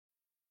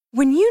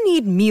When you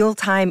need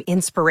mealtime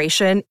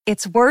inspiration,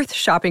 it's worth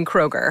shopping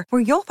Kroger,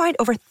 where you'll find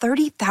over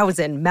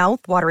 30,000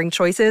 mouth-watering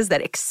choices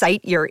that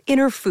excite your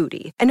inner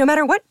foodie. And no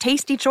matter what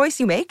tasty choice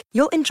you make,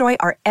 you'll enjoy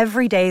our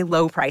everyday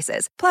low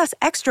prices, plus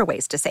extra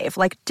ways to save,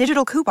 like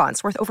digital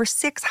coupons worth over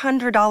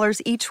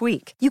 $600 each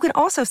week. You can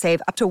also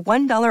save up to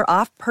 $1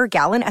 off per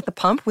gallon at the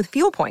pump with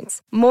fuel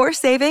points. More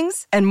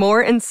savings and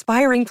more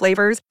inspiring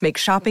flavors make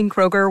shopping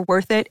Kroger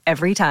worth it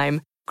every time.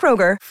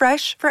 Kroger,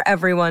 fresh for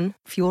everyone.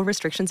 Fuel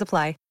restrictions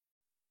apply.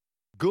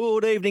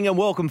 Good evening and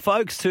welcome,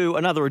 folks, to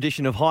another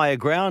edition of Higher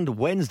Ground,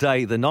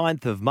 Wednesday the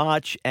 9th of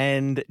March,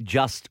 and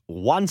just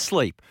one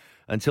sleep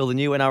until the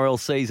new NRL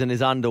season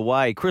is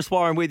underway. Chris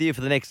Warren with you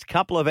for the next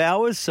couple of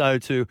hours. So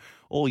to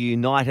all you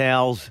night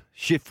owls,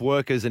 shift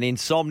workers and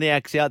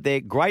insomniacs out there,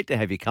 great to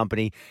have your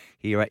company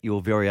here at your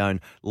very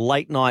own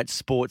late night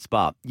sports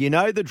bar. You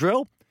know the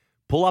drill.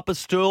 Pull up a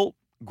stool,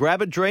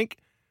 grab a drink,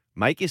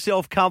 make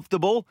yourself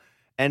comfortable,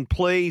 and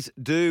please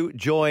do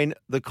join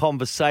the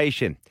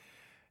conversation.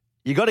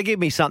 You got to give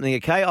me something,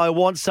 okay? I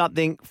want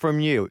something from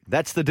you.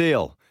 That's the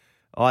deal.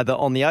 Either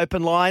on the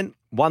open line,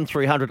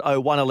 1300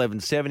 01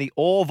 1170,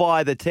 or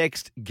via the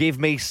text, give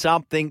me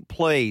something,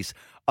 please.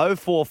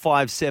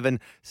 0457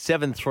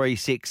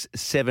 736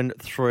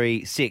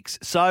 736.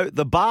 So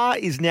the bar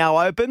is now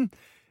open,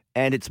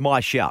 and it's my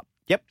shout.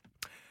 Yep.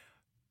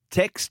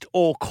 Text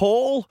or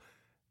call,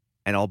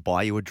 and I'll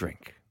buy you a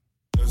drink.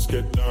 Let's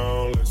get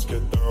down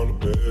to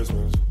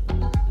business.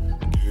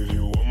 Give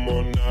you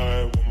one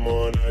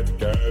more night to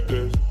get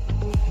this.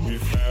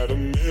 We've had a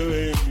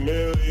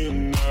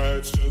million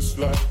nights just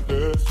like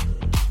this.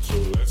 So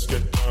let's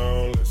get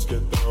down to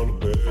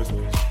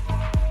business.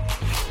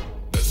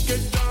 Let's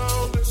get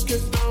down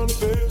to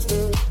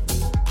business.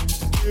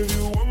 Give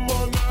you one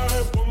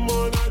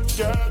more night to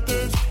get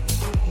this.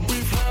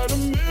 We've had a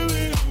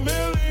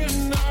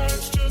million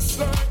nights just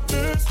like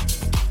this.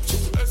 So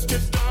let's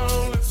get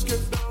down to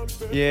business.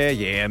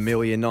 Yeah, a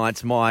million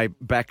nights, my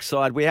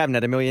backside. We haven't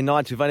had a million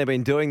nights. We've only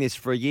been doing this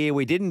for a year.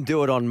 We didn't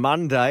do it on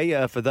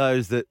Monday. For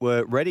those that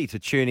were ready to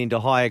tune into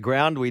Higher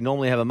Ground, we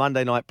normally have a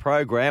Monday night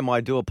program. I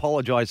do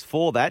apologise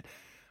for that.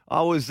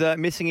 I was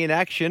missing in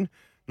action.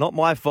 Not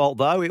my fault,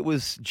 though. It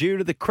was due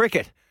to the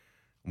cricket.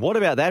 What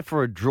about that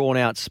for a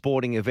drawn-out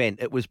sporting event?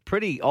 It was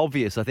pretty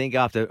obvious, I think,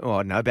 after,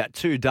 about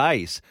 2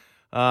 days.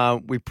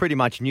 We pretty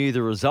much knew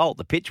the result.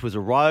 The pitch was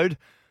a road,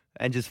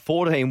 and just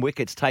 14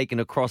 wickets taken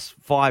across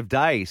 5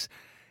 days.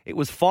 It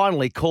was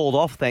finally called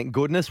off, thank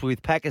goodness,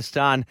 with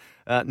Pakistan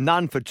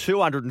none for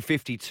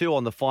 252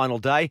 on the final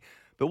day.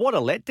 But what a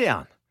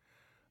letdown.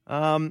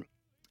 And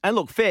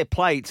look, fair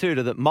play, too,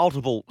 to the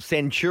multiple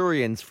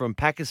centurions from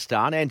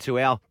Pakistan and to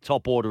our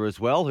top order as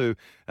well, who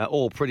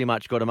all pretty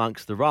much got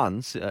amongst the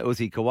runs.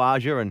 Uzi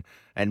Khawaja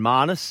and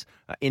Marnus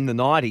in the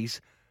 90s.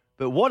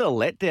 But what a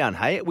letdown,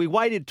 hey? We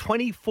waited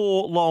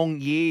 24 long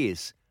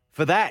years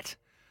for that.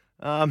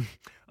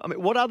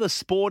 What other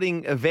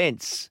sporting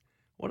event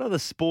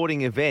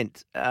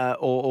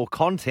or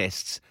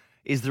contests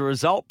is the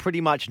result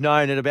pretty much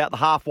known at about the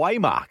halfway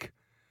mark?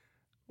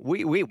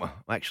 We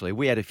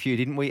had a few,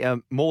 didn't we?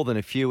 More than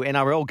a few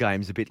NRL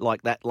games a bit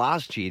like that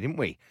last year, didn't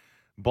we?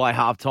 By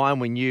halftime,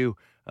 we knew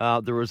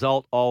the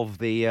result of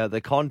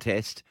the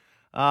contest.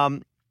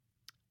 Like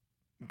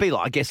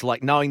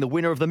knowing the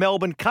winner of the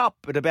Melbourne Cup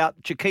at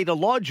about Chiquita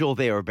Lodge or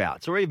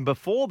thereabouts, or even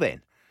before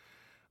then.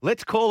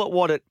 Let's call it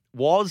what it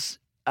was.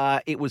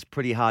 It was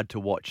pretty hard to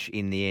watch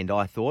in the end,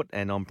 I thought,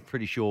 and I'm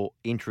pretty sure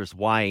interest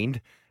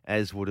waned,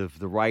 as would have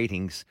the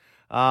ratings.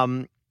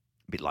 A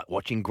bit like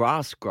watching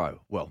grass grow.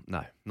 Well,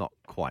 no, not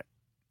quite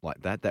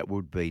like that. That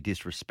would be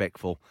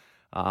disrespectful.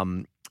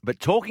 But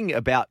talking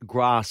about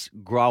grass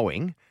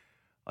growing,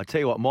 I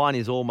tell you what, mine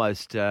is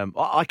almost,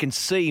 I can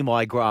see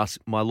my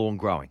lawn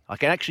growing. I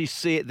can actually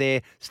see it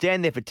there,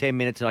 stand there for 10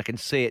 minutes, and I can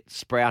see it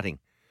sprouting.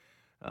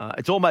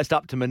 It's almost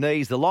up to my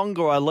knees. The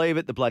longer I leave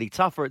it, the bloody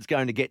tougher it's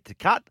going to get to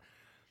cut.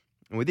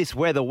 And with this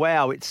weather,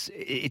 wow,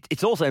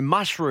 it's also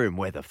mushroom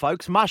weather,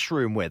 folks,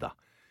 mushroom weather.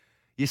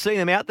 You see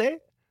them out there?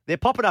 They're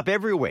popping up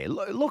everywhere.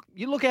 Look,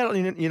 you look out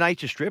on your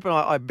nature strip, and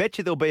I bet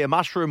you there'll be a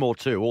mushroom or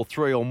two, or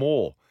three or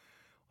more.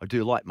 I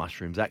do like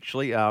mushrooms,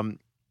 actually.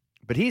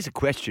 But here's a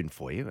question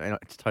for you, and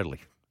it's totally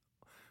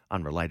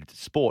unrelated to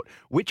sport.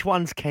 Which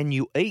ones can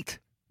you eat?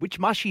 Which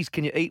mushies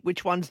can you eat?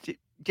 Which ones do you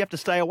have to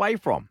stay away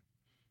from?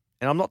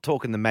 And I'm not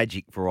talking the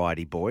magic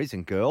variety, boys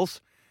and girls.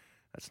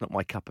 That's not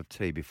my cup of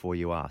tea before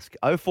you ask.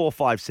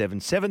 0457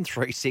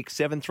 736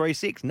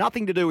 736.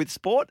 Nothing to do with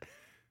sport.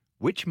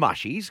 Which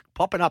mushies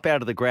popping up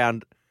out of the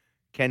ground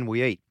can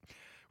we eat?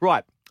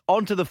 Right,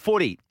 on to the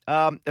footy.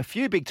 A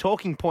few big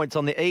talking points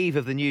on the eve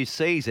of the new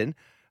season.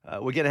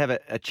 We're going to have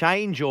a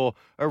change or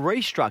a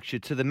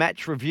restructure to the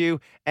match review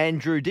and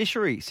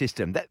judiciary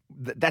system.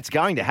 That's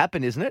going to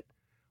happen, isn't it?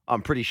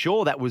 I'm pretty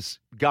sure that was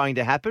going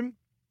to happen.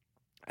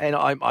 And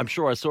I'm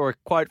sure I saw a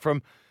quote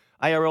from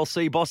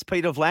ARLC boss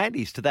Peter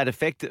V'landys to that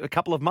effect a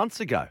couple of months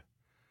ago.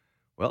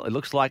 Well, it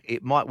looks like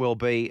it might well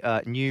be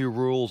new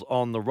rules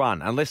on the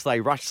run, unless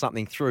they rush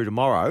something through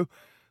tomorrow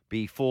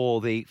before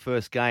the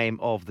first game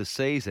of the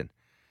season.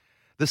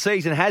 The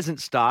season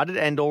hasn't started,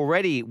 and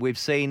already we've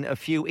seen a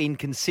few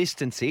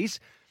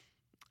inconsistencies.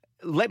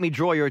 Let me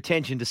draw your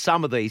attention to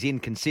some of these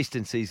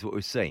inconsistencies that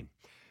we've seen.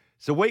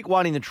 So week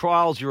 1 in the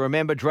trials, you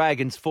remember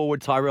Dragons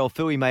forward Tyrell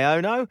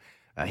Fuimaono,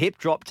 a hip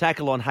drop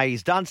tackle on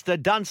Hayes Dunster.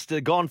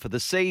 Dunster gone for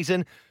the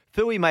season.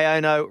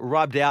 Fuimaono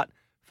rubbed out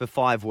for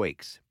 5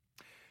 weeks.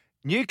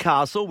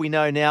 Newcastle, we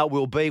know now,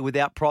 will be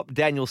without prop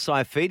Daniel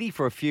Saifiti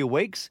for a few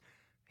weeks.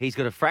 He's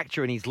got a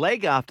fracture in his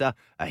leg after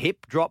a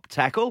hip drop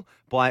tackle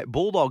by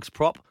Bulldogs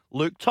prop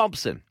Luke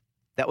Thompson.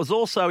 That was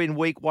also in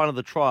week 1 of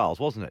the trials,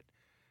 wasn't it?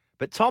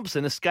 But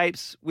Thompson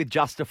escapes with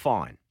just a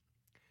fine.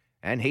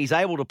 And he's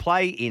able to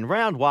play in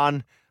round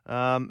 1. Who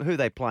are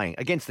they playing?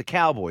 Against the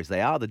Cowboys,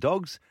 they are, the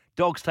Dogs.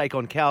 Dogs take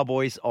on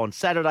Cowboys on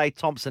Saturday.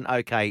 Thompson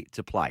okay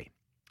to play.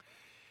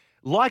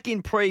 Like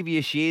in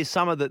previous years,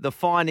 some of the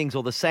findings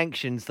or the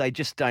sanctions, they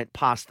just don't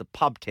pass the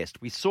pub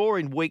test. We saw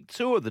in week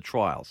 2 of the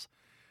trials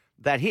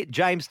that hit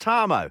James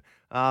Tarmo,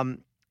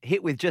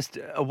 hit with just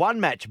a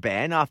 1-match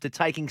ban after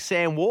taking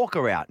Sam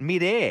Walker out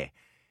mid-air.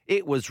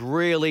 It was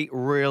really,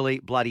 really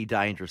bloody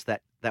dangerous,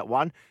 that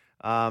one.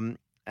 And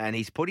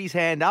he's put his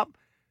hand up,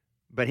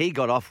 but he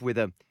got off with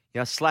a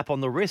slap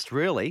on the wrist,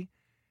 really.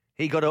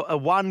 He got a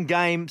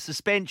 1-game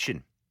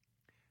suspension,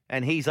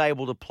 and he's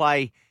able to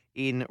play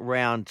in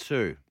round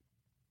 2.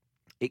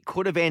 It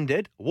could have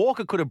ended.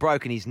 Walker could have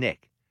broken his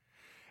neck.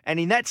 And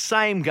in that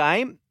same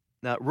game,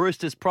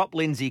 Roosters prop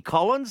Lindsay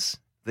Collins,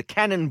 the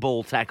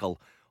cannonball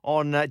tackle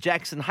on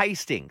Jackson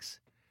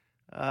Hastings,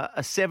 a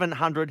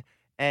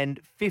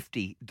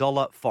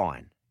 $750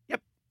 fine.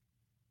 Yep,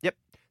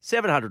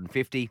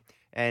 $750,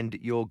 and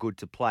you're good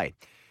to play.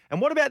 And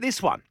what about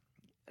this one?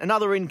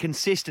 Another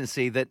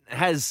inconsistency that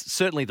has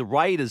certainly the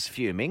Raiders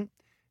fuming,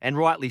 and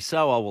rightly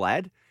so, I will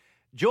add.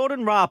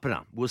 Jordan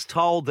Rapana was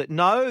told that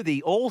no,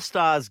 the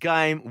All-Stars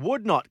game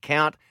would not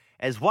count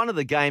as one of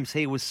the games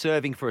he was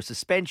serving for a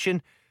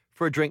suspension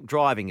for a drink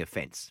driving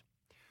offence.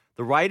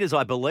 The Raiders,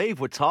 I believe,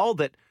 were told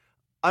that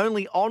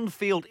only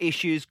on-field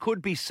issues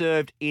could be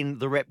served in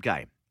the rep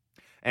game.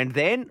 And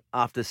then,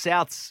 after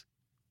Souths,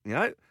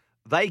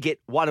 they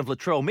get one of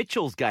Latrell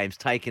Mitchell's games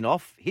taken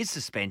off his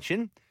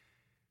suspension.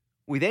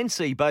 We then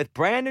see both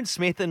Brandon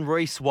Smith and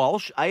Reece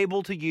Walsh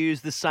able to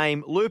use the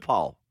same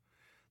loophole.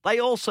 They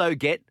also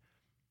get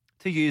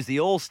to use the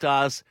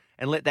All-Stars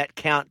and let that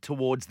count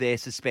towards their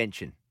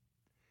suspension.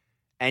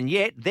 And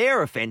yet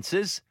their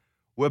offences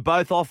were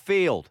both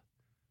off-field,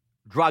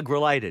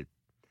 drug-related.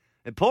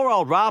 And poor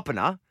old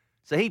Rapana,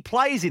 so he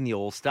plays in the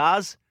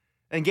All-Stars,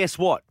 and guess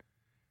what?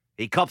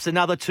 He cops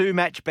another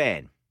 2-match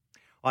ban.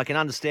 I can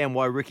understand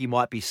why Ricky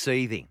might be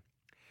seething.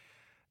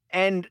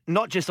 And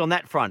not just on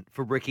that front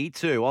for Ricky,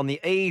 too. On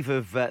the eve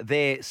of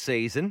their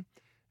season,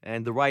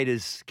 and the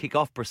Raiders kick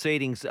off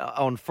proceedings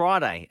on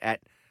Friday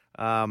at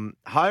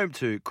home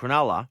to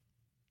Cronulla,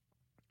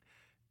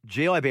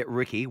 I bet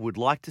Ricky would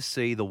like to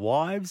see the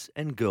wives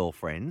and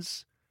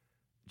girlfriends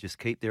just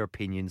keep their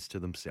opinions to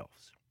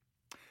themselves.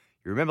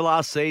 You remember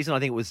last season, I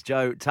think it was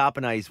Joe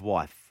Tarpanay's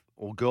wife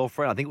or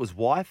girlfriend, I think it was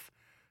wife.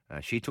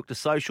 She took to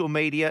social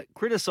media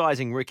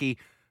criticising Ricky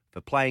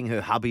for playing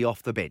her hubby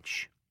off the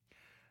bench.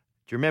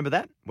 Do you remember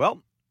that?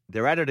 Well,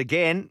 they're at it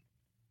again.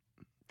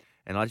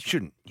 And I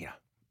shouldn't,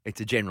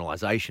 it's a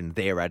generalisation.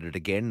 They're at it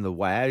again, the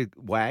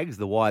wags,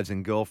 the wives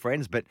and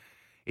girlfriends. But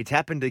it's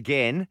happened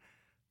again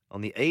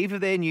on the eve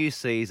of their new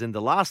season,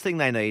 the last thing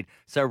they need.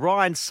 So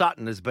Ryan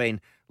Sutton has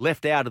been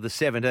left out of the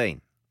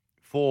 17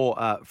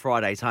 for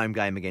Friday's home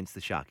game against the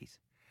Sharkies.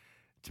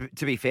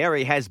 To be fair,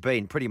 he has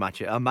been pretty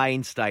much a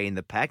mainstay in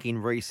the pack in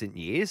recent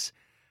years.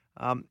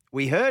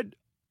 We heard,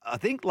 I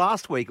think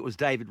last week it was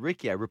David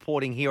Riccio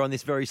reporting here on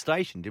this very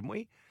station, didn't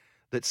we?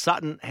 That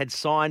Sutton had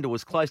signed or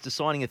was close to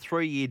signing a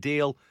 3-year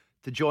deal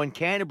to join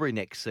Canterbury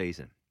next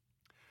season.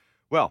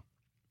 Well,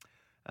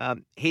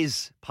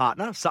 his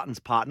partner, Sutton's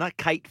partner,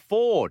 Kate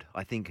Ford,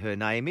 I think her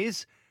name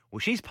is, well,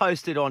 she's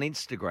posted on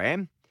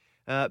Instagram,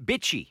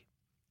 bitchy,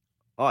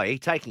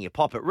 taking a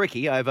pop at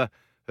Ricky over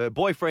her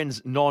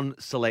boyfriend's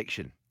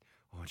non-selection.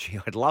 Oh, gee,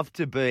 I'd love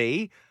to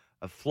be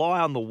a fly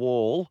on the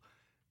wall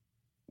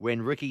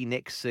when Ricky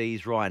next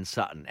sees Ryan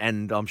Sutton,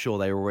 and I'm sure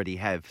they already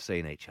have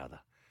seen each other.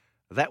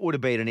 That would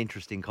have been an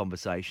interesting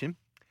conversation.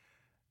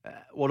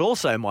 What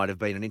also might have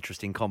been an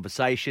interesting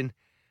conversation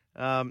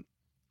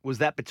was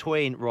that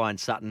between Ryan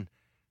Sutton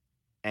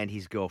and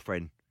his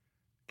girlfriend,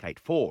 Kate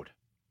Ford.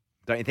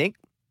 Don't you think?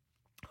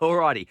 All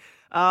righty.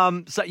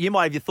 So you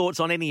might have your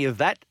thoughts on any of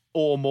that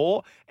or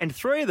more. And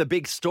 3 of the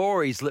big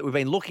stories that we've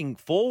been looking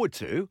forward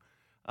to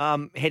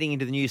heading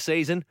into the new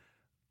season,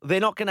 they're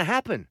not going to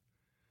happen.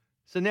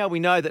 So now we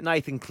know that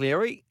Nathan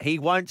Cleary, he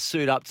won't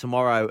suit up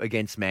tomorrow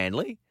against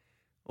Manly,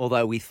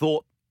 although we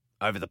thought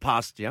over the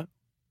past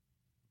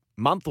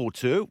month or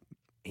two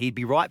he'd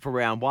be right for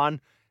round 1.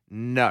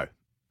 No,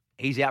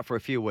 he's out for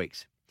a few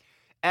weeks.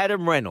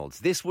 Adam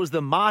Reynolds, this was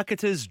the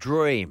marketer's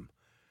dream.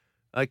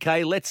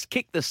 Okay, let's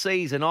kick the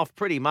season off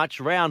pretty much,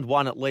 round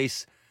 1 at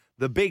least.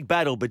 The big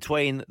battle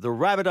between the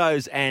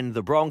Rabbitohs and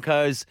the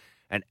Broncos,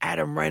 and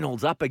Adam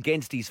Reynolds up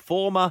against his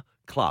former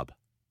club.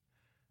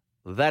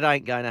 That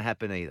ain't going to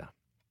happen either.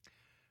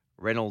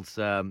 Reynolds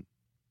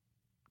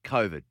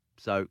COVID,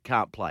 so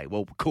can't play.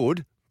 Well,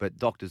 could, but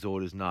doctor's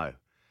orders no.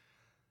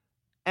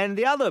 And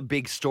the other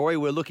big story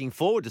we're looking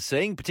forward to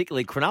seeing,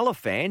 particularly Cronulla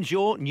fans,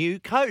 your new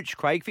coach,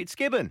 Craig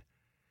Fitzgibbon.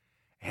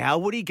 How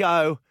would he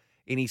go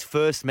in his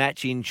first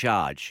match in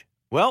charge?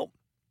 Well,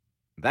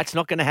 that's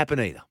not going to happen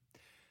either,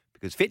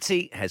 because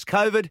Fitzy has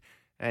COVID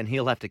and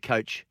he'll have to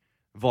coach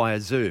via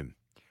Zoom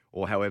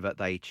or however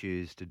they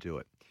choose to do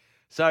it.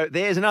 So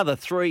there's another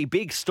 3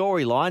 big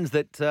storylines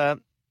that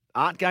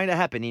aren't going to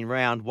happen in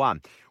round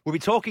 1. We'll be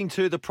talking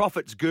to the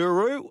Profits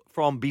Guru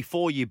from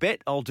Before You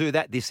Bet. I'll do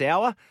that this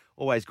hour.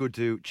 Always good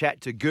to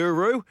chat to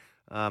Guru.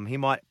 He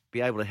might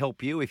be able to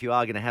help you if you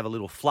are going to have a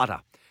little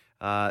flutter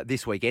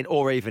this weekend,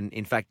 or even,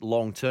 in fact,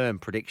 long-term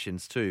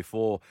predictions too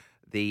for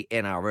the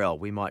NRL.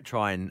 We might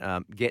try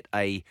and get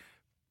a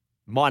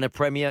minor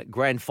premier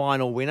grand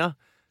final winner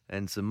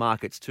and some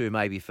markets too,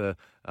 maybe for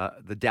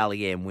the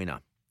Dally M winner.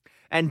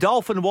 And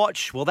Dolphin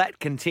Watch, well, that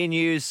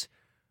continues.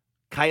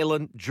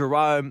 Kalen,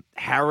 Jerome,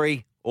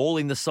 Harry, all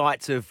in the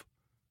sights of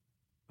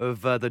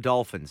the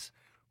Dolphins.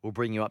 We'll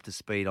bring you up to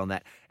speed on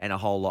that and a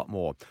whole lot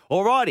more.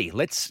 All righty,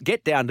 let's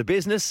get down to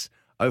business.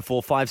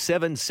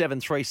 0457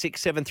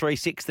 736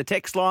 736, the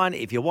text line.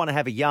 If you want to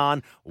have a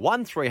yarn,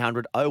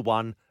 1300 01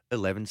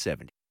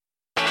 1170.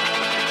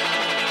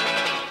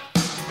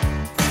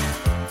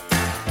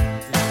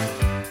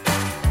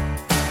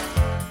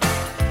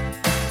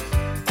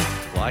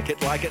 Like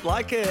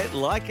it.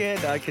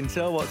 I can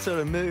tell what sort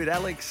of mood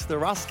Alex the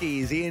Rusky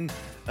is in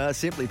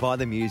simply by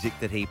the music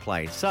that he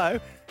played. So,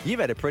 you've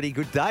had a pretty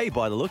good day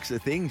by the looks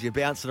of things. You're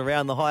bouncing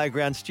around the Higher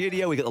Ground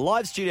studio. We've got the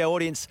live studio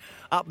audience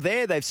up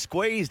there. They've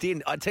squeezed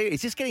in. I tell you,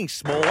 is this getting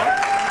smaller?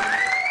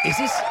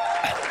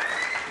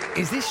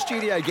 Is this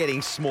studio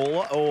getting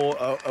smaller, or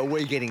are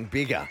we getting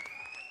bigger?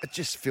 It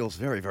just feels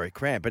very, very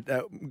cramped.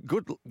 But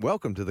good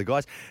welcome to the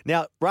guys.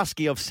 Now,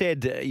 Rusky, I've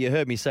said, you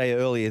heard me say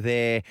earlier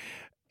there,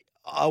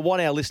 I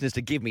want our listeners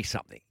to give me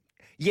something.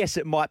 Yes,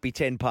 it might be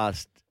 10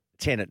 past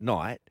 10 at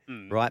night,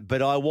 right?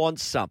 But I want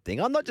something.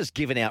 I'm not just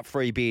giving out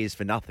free beers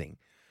for nothing.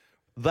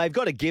 They've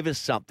got to give us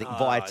something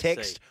via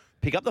text.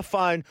 Pick up the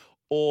phone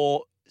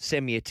or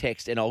send me a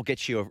text and I'll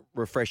get you a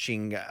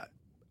refreshing,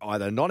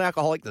 either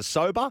non-alcoholic, the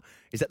sober.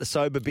 Is that the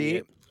sober beer?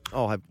 Yep.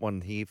 I'll have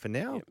one here for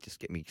now. Yep. Just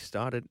get me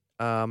started.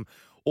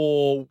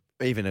 Or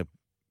even a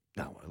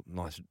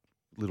nice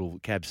little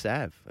cab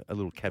sav,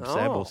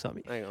 or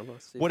something. Hang on,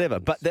 whatever.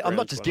 But I'm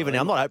not just giving.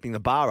 I'm not opening the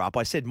bar up.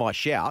 I said my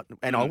shout,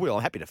 and I will.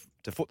 I'm happy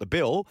to foot the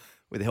bill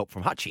with the help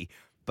from Hutchie.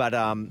 But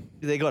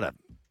they got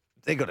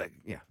to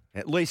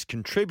at least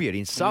contribute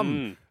in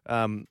some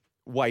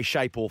way,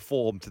 shape, or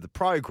form to the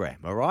program.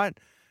 All right.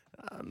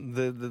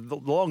 The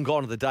long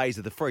gone are the days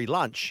of the free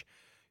lunch.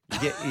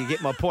 You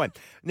get my point.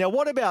 Now,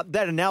 what about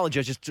that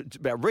analogy just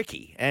about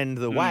Ricky and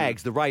the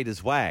Wags, the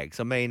Raiders Wags?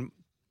 I mean,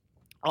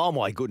 oh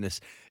my goodness.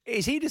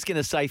 Is he just going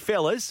to say,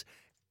 fellas,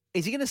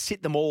 is he going to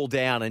sit them all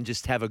down and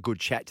just have a good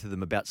chat to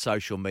them about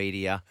social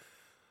media,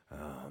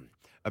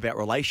 about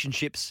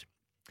relationships?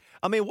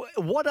 I mean,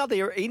 what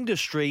other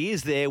industry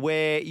is there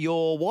where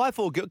your wife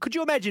or girl, could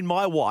you imagine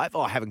my wife?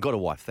 Oh, I haven't got a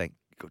wife, thank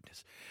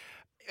goodness.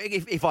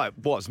 If I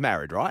was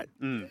married, right?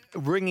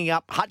 Ringing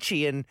up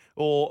Hutchie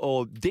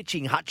or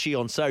ditching Hutchie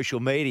on social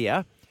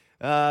media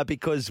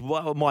because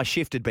my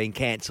shift had been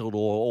cancelled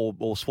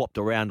or swapped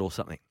around or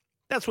something.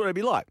 That's what it'd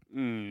be like.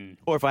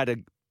 Or if I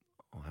haven't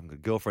got a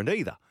girlfriend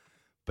either.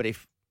 But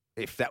if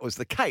that was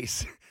the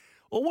case,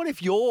 or what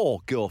if your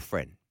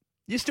girlfriend,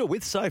 you're still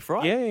with Soph,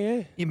 right?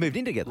 Yeah. You moved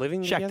in together,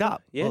 living shacked together.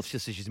 up. Yes. Well, it's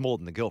just that she's more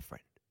than the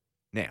girlfriend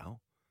now,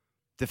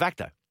 de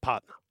facto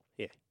partner.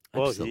 Yeah.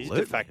 Well, absolutely. she's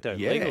de facto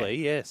legally.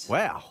 Yes.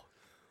 Wow.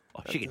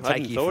 Oh, she can I take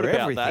hadn't you thought for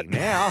about everything that.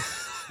 now.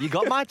 You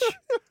got much?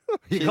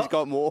 She's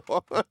got more.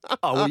 Oh,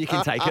 well, you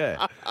can take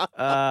her.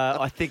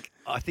 I think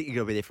you're going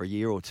to be there for a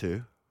year or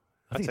two.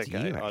 I think That's it's a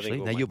okay. year, I actually.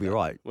 think No, you'll be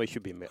right. We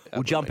should be.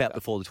 We'll jump out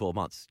before the 12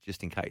 months,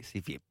 just in case,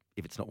 if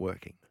it's not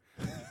working.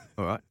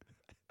 All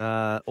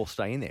right? Or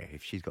stay in there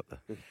if she's got the...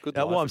 Good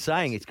What life I'm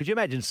saying is, could you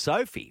imagine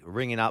Sophie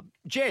ringing up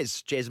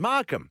Jez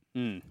Markham?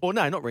 Or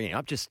no, not ringing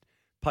up, just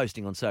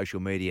posting on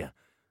social media,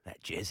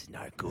 that Jez is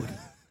no good.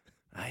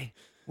 Hey,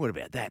 what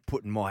about that?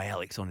 Putting my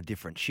Alex on a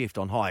different shift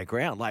on Higher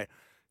Ground? Like,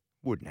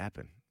 wouldn't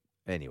happen.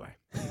 Anyway,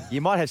 you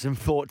might have some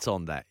thoughts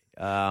on that.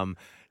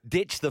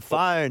 Ditch the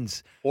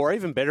phones. Or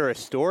even better, a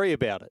story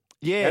about it.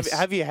 Yes.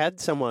 Have you had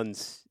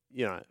someone's,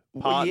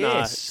 partner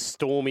yes.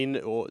 storm in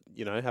or,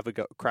 have a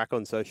crack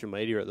on social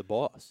media at the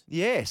boss?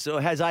 Yes,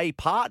 or has a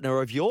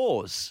partner of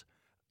yours,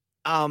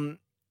 had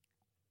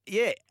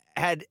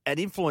an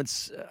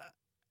influence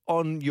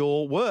on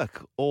your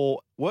work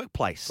or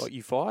workplace? Got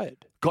you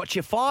fired. Got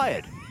you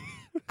fired.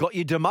 Got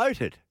you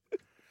demoted.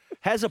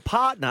 Has a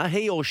partner,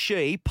 he or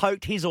she,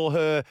 poked his or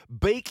her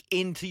beak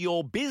into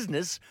your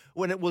business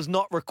when it was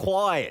not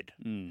required?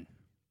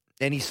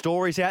 Any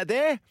stories out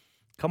there?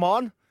 Come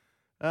on.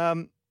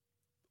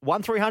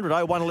 1300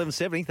 01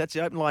 1170, that's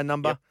the open line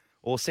number. Yep.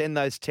 Or send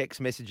those text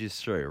messages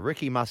through.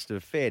 Ricky must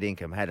have fair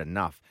income, had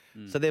enough.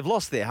 So they've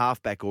lost their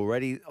halfback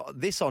already.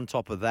 This on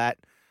top of that.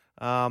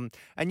 And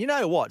you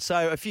know what?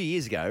 So a few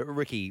years ago,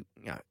 Ricky,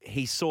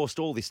 he sourced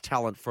all this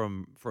talent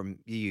from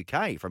the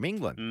UK, from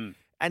England,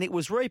 and it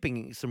was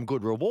reaping some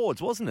good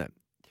rewards, wasn't it?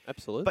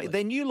 Absolutely. But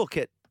then you look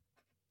at,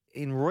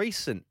 in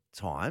recent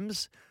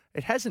times,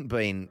 it hasn't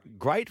been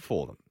great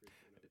for them.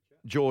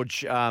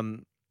 George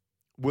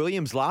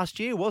Williams last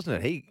year,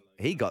 wasn't it?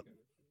 He got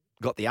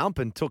the ump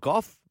and took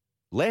off,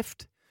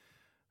 left.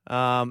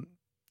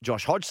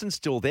 Josh Hodgson's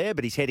still there,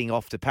 but he's heading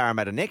off to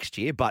Parramatta next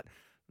year. But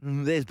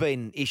there's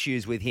been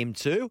issues with him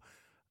too.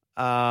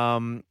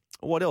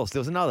 What else? There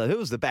was another. Who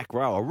was the back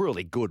row? A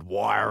really good,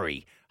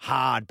 wiry,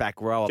 hard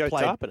back rower. Joe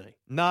Tarpany?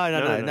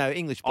 No.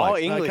 English bloke. Oh,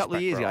 English a couple of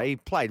back years ago, rower. he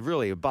played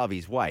really above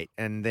his weight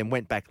and then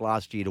went back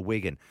last year to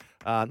Wigan.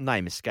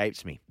 Name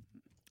escapes me.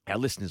 Our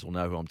listeners will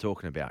know who I'm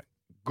talking about.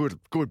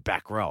 Good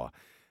back rower.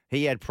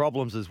 He had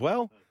problems as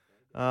well.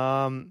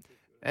 And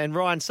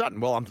Ryan Sutton.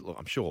 Well,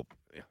 I'm sure.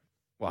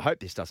 Well, I hope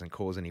this doesn't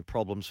cause any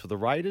problems for the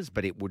Raiders,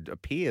 but it would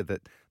appear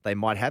that they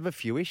might have a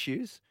few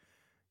issues.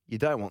 You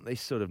don't want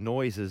these sort of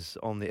noises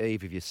on the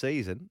eve of your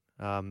season.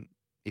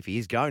 If he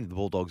is going to the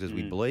Bulldogs, as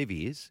we believe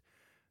he is,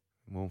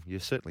 well, you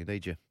certainly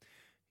need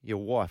your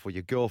wife or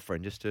your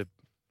girlfriend just to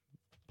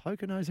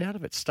poke her nose out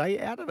of it. Stay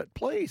out of it,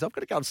 please. I've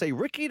got to go and see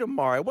Ricky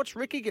tomorrow. What's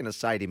Ricky going to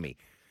say to me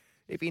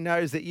if he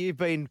knows that you've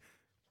been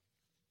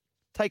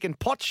taking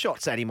pot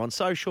shots at him on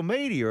social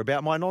media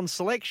about my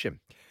non-selection?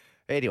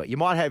 Anyway, you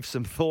might have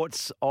some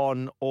thoughts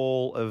on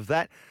all of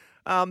that.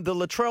 The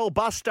Latrell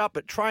bust up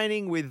at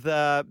training with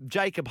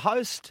Jacob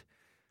Host.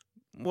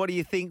 What do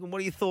you think? What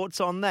are your thoughts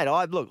on that?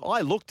 I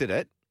looked at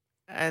it,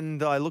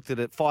 and I looked at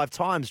it 5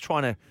 times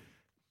I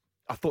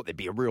thought there'd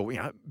be a real,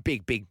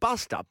 big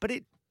bust up. But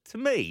to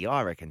me,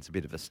 I reckon it's a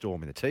bit of a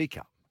storm in the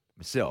teacup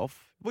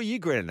myself. Well, you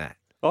agreeing on that?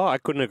 Oh, I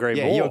couldn't agree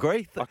more. Yeah, you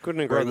agree? I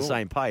couldn't agree We're on more. the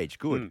same page.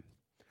 Good.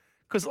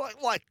 Because,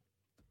 like,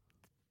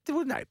 there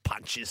were no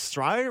punches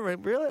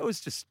thrown. Really, it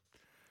was just...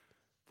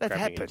 That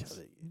Grabbing happens. each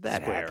other.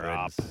 That Square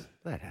happens. up.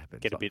 That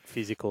happens. Get a bit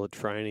physical at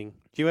training.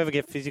 Do you ever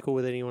get physical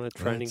with anyone at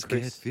training, Let's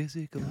Chris? get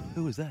physical.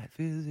 Who was that?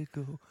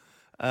 Physical.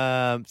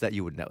 That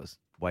you wouldn't. That was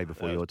way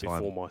before That your was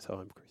time. Before my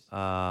time,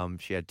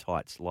 Chris. She had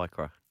tights,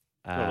 lycra.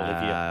 Not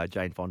Olivia.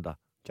 Jane Fonda.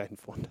 Jane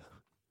Fonda.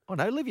 Oh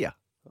no, Olivia.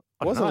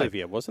 It was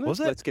Olivia, wasn't it? Was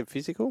it? Let's get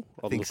physical.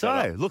 I think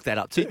so. Look that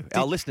up too.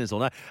 Our listeners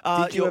will know.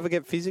 Did you ever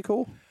get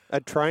physical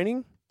at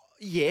training?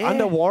 Yeah.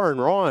 Under Warren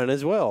Ryan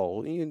as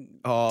well. You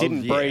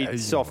didn't yeah. breed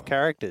soft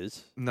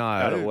characters.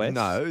 out of West.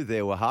 No,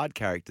 there were hard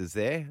characters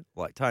there,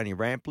 like Tony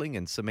Rampling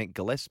and Cement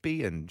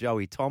Gillespie and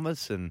Joey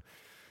Thomas and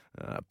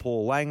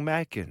Paul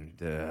Langmack and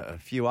a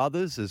few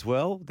others as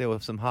well. There were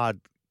some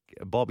hard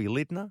Bobby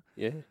Lidner.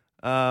 Yeah.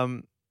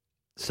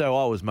 So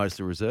I was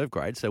mostly reserve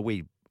grade, so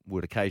we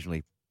would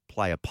occasionally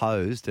play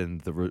opposed,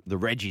 and the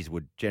Reggies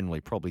would generally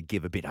probably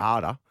give a bit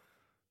harder,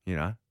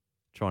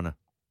 trying to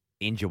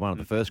injure one of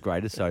the first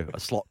graders so a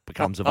slot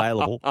becomes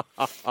available.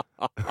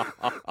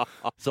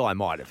 So I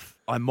might have,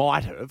 a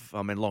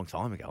long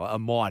time ago, I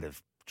might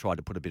have tried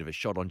to put a bit of a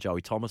shot on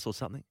Joey Thomas or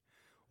something,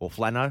 or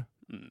Flano.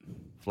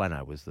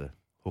 Flano was the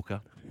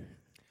hooker.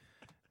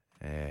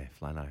 Yeah,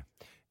 Flano.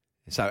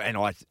 So, and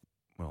I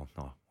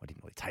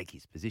didn't really take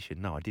his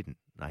position. No, I didn't.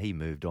 No, he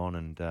moved on,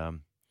 and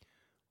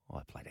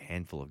I played a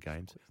handful of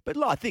games.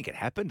 But I think it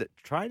happened at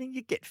training.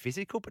 You get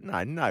physical, but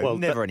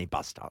never any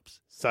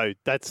bust-ups. So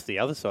that's the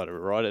other side of it,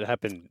 right? It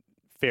happened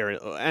fair,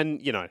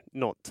 and,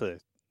 not to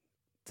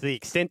the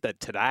extent that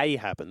today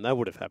happened. That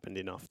would have happened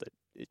enough that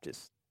it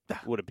just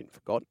would have been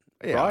forgotten.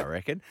 Yeah, right? I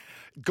reckon.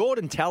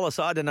 Gordon Tallis,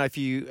 I don't know if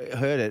you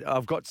heard it.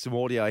 I've got some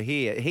audio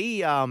here.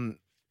 He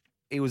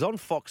was on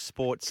Fox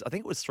Sports. I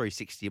think it was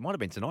 360. It might have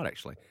been tonight,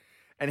 actually.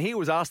 And he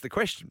was asked the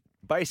question,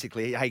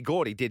 basically, hey,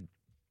 Gordy,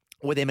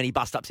 were there many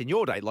bust-ups in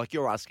your day? Like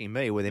you're asking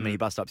me, were there many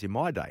bust-ups in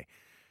my day?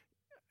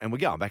 And we're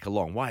going back a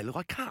long way. Look,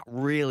 I can't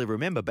really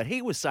remember, but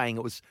he was saying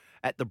it was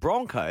at the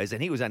Broncos,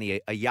 and he was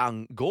only a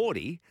young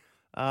Gordy.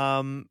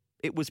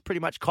 It was pretty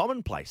much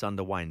commonplace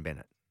under Wayne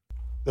Bennett.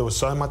 There was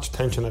so much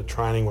tension at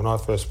training when I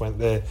first went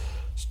there.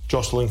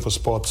 Jostling for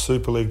spots,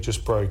 Super League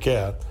just broke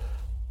out.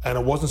 And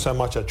it wasn't so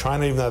much at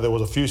training, even though there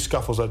was a few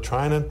scuffles at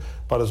training,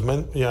 but as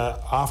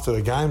after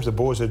the games, the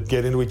boys would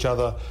get into each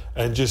other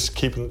and just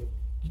keeping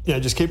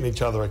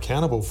each other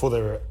accountable for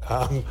their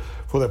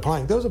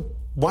playing.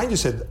 Wayne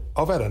just said,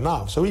 "I've had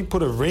enough." So he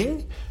put a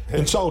ring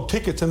and sold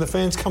tickets, and the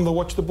fans come to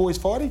watch the boys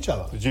fight each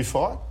other. Did you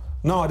fight?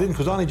 No, I didn't,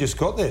 because I only just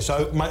got there. So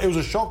it was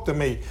a shock to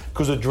me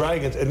because the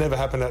Dragons. It never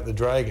happened at the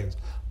Dragons,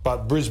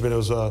 but Brisbane, it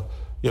was it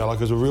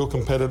was a real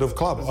competitive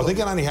club. I think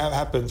it only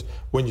happens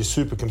when you're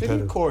super competitive.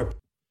 Didn't Corey?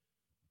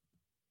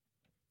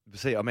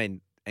 See,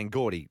 and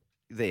Gordy,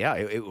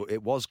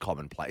 it was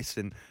commonplace.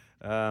 And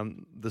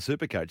the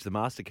super coach, the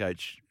master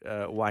coach,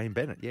 Wayne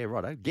Bennett, yeah,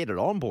 right. Get it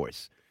on,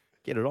 boys.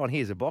 Get it on.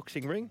 Here's a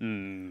boxing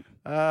ring.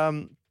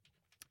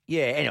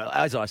 Yeah, anyway,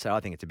 as I say, I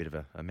think it's a bit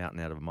of a mountain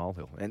out of a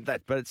molehill.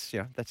 But it's,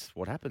 that's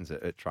what happens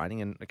at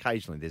training. And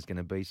occasionally there's going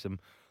to be some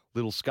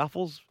little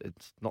scuffles.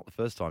 It's not the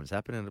first time it's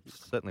happened, and it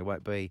certainly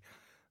won't be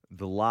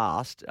the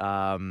last.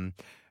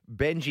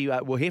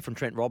 Benji, we'll hear from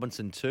Trent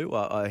Robinson too.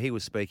 He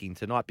was speaking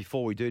tonight.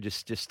 Before we do,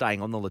 just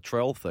staying on the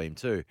Latrell theme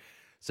too.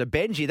 So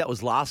Benji, that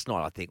was last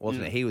night, I think,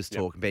 wasn't it? He was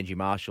talking, Benji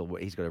Marshall.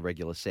 He's got a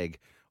regular seg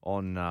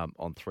on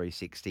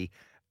 360.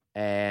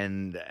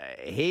 And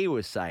he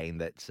was saying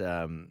that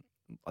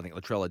I think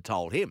Latrell had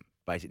told him,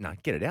 basically, no,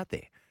 get it out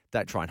there.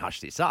 Don't try and hush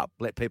this up.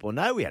 Let people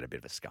know we had a bit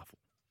of a scuffle.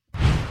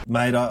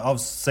 Mate, I've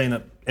seen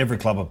it every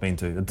club I've been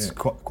to. It's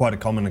quite a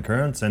common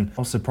occurrence, and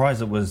I was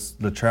surprised it was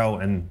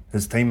Latrell and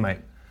his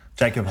teammate,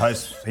 Jacob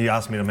Host. He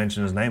asked me to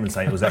mention his name and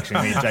say it was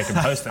actually me and Jacob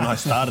Host, and I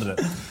started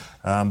it.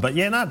 But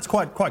yeah, no, it's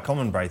quite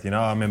common, Braith. You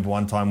know, I remember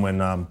one time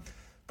when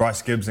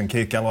Bryce Gibbs and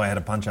Keith Galloway had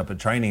a punch-up at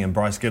training, and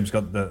Bryce Gibbs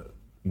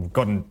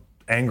gotten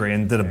angry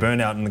and did a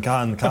burnout in the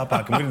car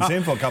park, and we didn't see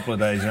him for a couple of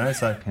days, you know.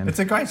 So it's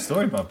a great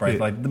story about Braith.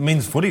 Like, it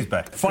means footy's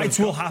back. Fights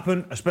will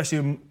happen,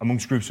 especially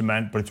amongst groups of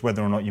men, but it's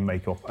whether or not you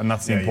make up, and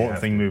that's the important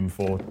thing moving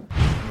forward.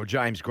 Well,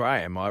 James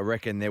Graham, I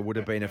reckon there would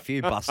have been a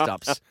few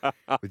bust-ups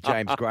with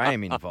James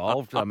Graham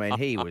involved. I mean,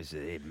 he was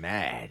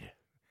mad.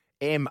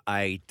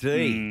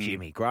 M-A-D,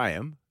 Jimmy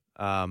Graham.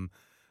 A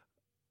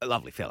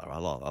lovely fella.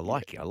 I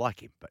like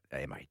him, but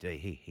M-A-D,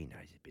 he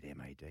knows a bit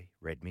M-A-D.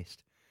 Red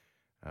Mist.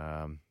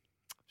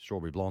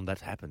 Strawberry blonde,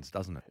 that happens,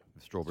 doesn't it?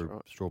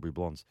 Strawberry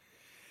blondes.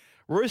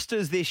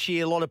 Roosters this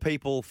year, a lot of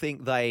people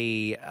think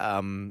they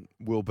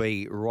will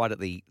be right at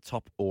the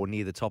top or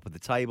near the top of the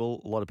table.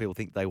 A lot of people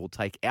think they will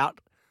take out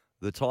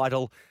the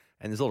title,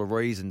 and there's a lot of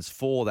reasons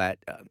for that.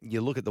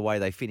 You look at the way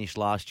they finished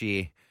last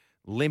year,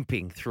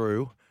 limping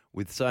through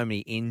with so many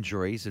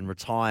injuries and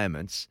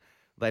retirements.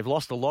 They've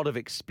lost a lot of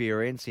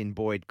experience in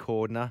Boyd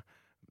Cordner,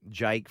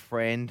 Jake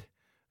Friend,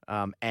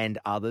 and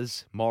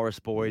others, Morris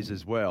boys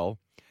as well.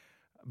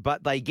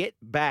 But they get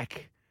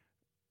back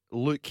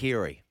Luke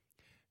Keary.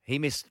 He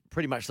missed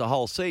pretty much the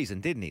whole season,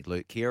 didn't he,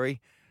 Luke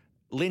Keary?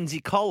 Lindsay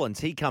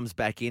Collins, he comes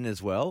back in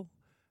as well.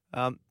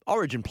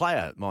 Origin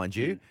player, mind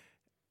you.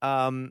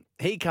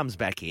 He comes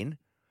back in.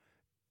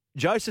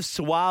 Joseph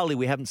Suwali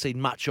we haven't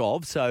seen much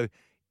of, so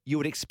you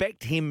would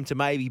expect him to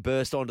maybe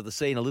burst onto the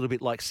scene a little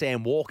bit like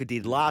Sam Walker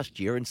did last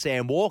year, and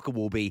Sam Walker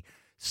will be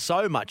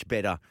so much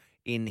better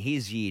in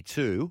his year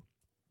too.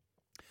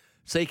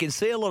 So you can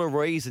see a lot of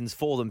reasons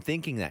for them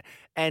thinking that.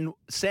 And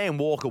Sam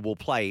Walker will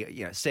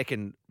play,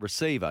 second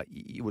receiver.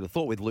 You would have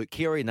thought with Luke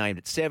Keary named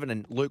at 7,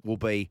 and Luke will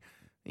be,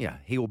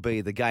 he will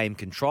be the game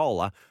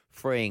controller,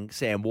 freeing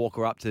Sam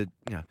Walker up to,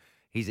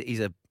 he's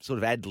a sort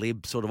of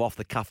ad-lib, sort of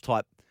off-the-cuff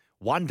type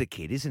wonder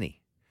kid, isn't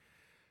he?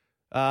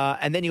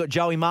 And then you've got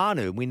Joey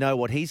Manu. We know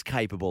what he's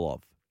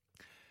capable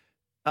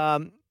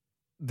of.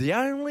 The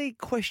only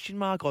question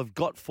mark I've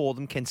got for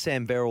them, can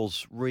Sam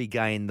Verrills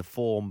regain the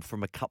form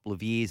from a couple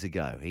of years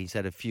ago? He's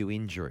had a few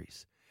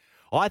injuries.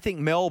 I think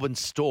Melbourne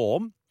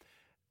Storm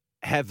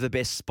have the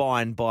best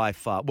spine by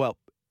far. Well,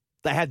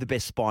 they have the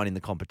best spine in the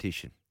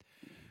competition.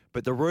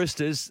 But the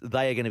Roosters,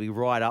 they are going to be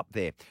right up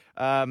there.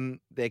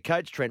 Their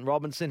coach, Trent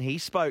Robinson, he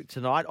spoke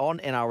tonight on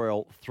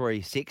NRL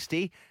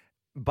 360,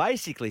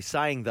 basically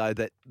saying, though,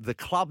 that the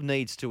club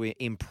needs to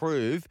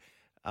improve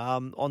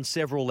on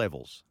several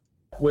levels.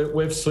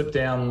 We've slipped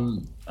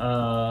down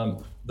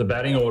the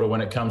batting order when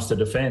it comes to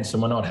defence,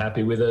 and we're not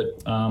happy with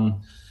it.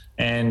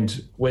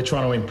 And we're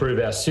trying to improve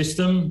our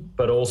system,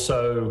 but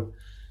also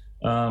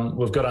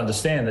we've got to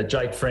understand that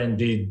Jake Friend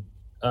did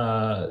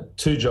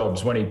 2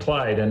 jobs when he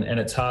played, and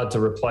it's hard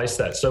to replace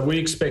that. So we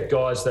expect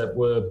guys that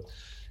were,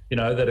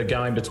 that are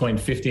going between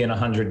 50 and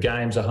 100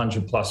 games,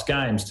 100-plus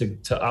games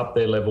to up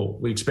their level.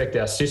 We expect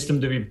our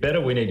system to be better.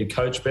 We need to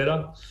coach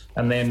better.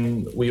 And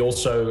then we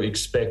also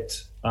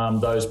expect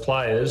those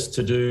players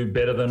to do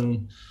better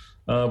than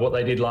what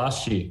they did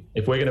last year.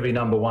 If we're going to be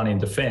number 1 in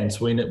defence,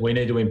 we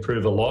need to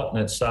improve a lot,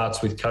 and it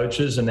starts with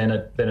coaches, and then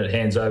it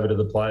hands over to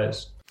the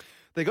players.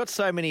 They've got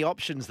so many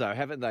options, though,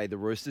 haven't they, the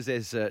Roosters?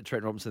 There's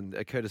Trent Robinson,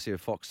 courtesy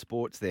of Fox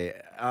Sports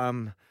there.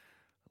 A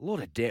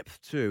lot of depth,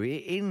 too,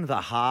 in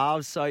the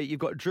halves. So you've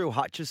got Drew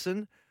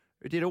Hutchison,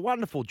 who did a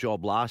wonderful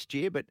job last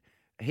year, but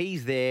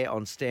he's there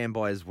on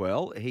standby as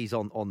well. He's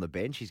on the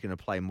bench. He's going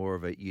to play more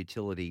of a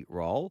utility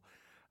role.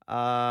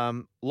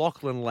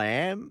 Lachlan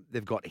Lamb,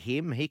 they've got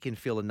him. He can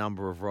fill a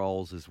number of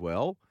roles as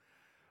well.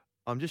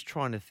 I'm just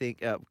trying to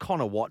think.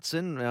 Connor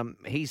Watson,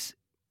 he's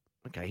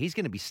going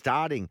to be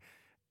starting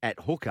at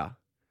hooker,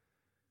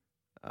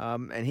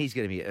 and he's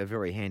going to be a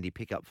very handy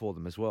pickup for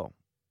them as well.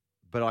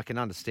 But I can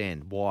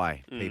understand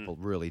why people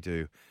really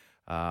do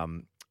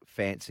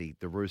fancy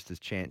the Roosters'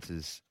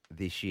 chances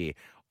this year.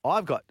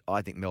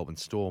 I think Melbourne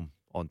Storm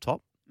on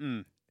top.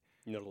 Not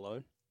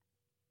alone.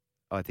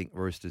 I think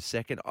Roosters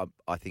second.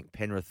 I think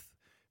Penrith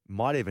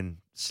might even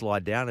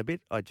slide down a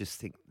bit. I just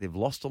think they've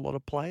lost a lot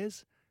of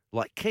players,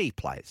 like key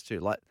players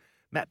too, like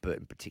Matt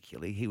Burton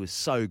particularly. He was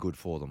so good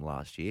for them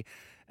last year.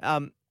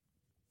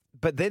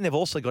 But then they've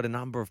also got a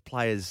number of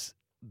players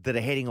that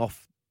are heading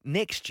off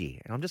next year.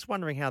 And I'm just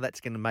wondering how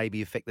that's going to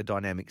maybe affect the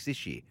dynamics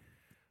this year.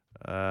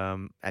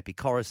 Api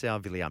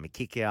Coruscant, Viliami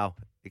Kikau,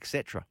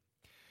 etc.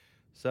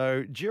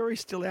 So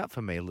jury's still out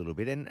for me a little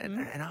bit. And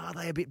are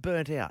they a bit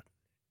burnt out?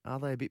 Are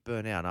they a bit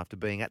burnt out after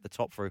being at the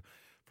top for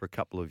for a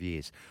couple of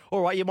years.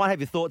 All right, you might have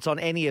your thoughts on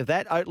any of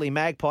that. Oatley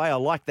Magpie, I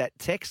like that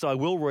text. I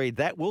will read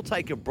that. We'll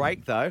take a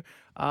break, though,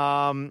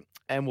 and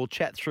we'll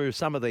chat through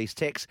some of these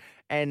texts.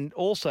 And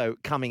also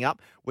coming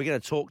up, we're going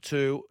to talk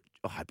to,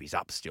 I hope he's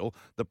up still,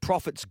 the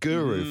Profits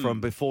Guru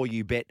from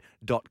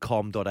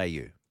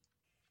beforeyoubet.com.au.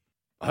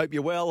 Hope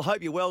you're well.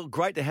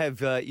 Great to have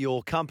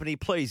your company.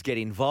 Please get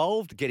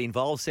involved.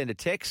 Send a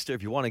text. Or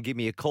if you want to give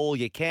me a call,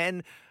 you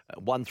can.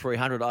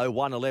 1300 01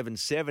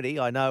 1170.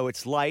 I know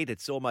it's late.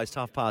 It's almost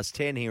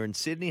 10:30 here in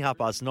Sydney,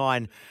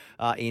 9:30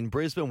 in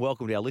Brisbane.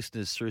 Welcome to our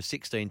listeners through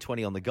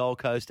 1620 on the Gold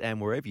Coast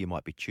and wherever you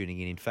might be tuning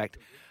in fact,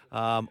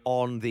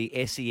 on the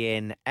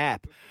SEN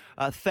app.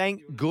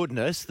 Thank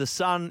goodness the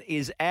sun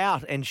is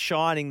out and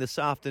shining this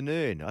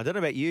afternoon. I don't know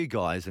about you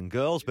guys and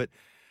girls, but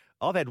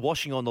I've had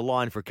washing on the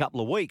line for a couple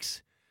of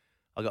weeks.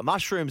 I've got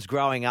mushrooms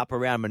growing up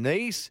around my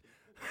knees.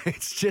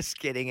 It's just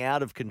getting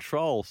out of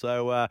control.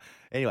 So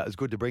anyway, it was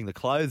good to bring the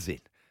clothes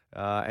in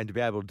and to be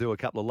able to do a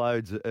couple of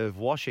loads of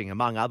washing,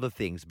 among other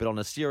things. But on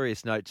a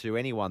serious note to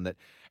anyone that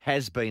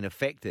has been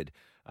affected,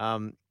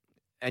 and,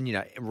 you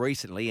know,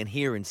 recently and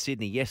here in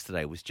Sydney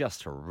yesterday was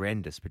just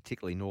horrendous,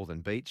 particularly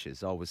Northern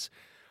Beaches. I was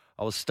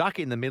stuck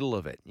in the middle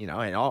of it, you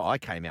know, and I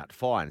came out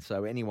fine.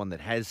 So anyone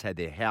that has had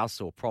their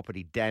house or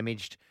property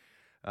damaged,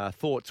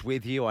 thoughts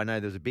with you. I know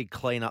there's a big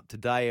clean-up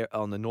today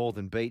on the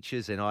Northern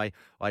Beaches, and I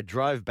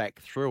drove back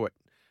through it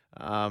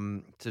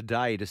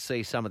today to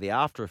see some of the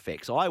after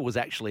effects. I was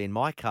actually in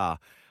my car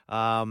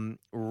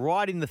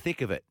right in the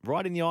thick of it,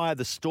 right in the eye of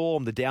the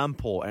storm, the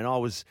downpour, and I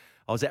was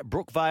at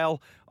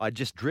Brookvale. I'd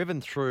just driven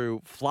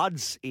through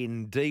floods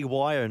in Dee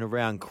Why and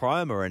around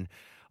Cromer, and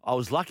I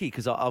was lucky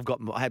because I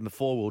had my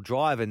four-wheel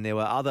drive, and there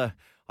were other.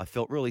 I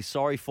felt really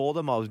sorry for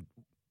them. I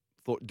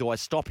thought, do I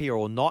stop here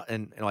or not?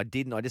 And I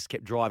didn't. I just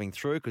kept driving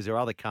through because there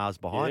were other cars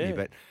behind me.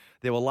 But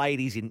there were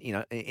ladies in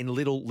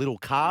little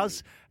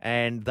cars,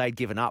 and they'd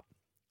given up.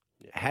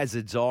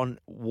 Hazards on,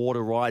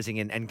 water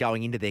rising, and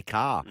going into their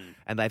car,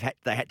 and they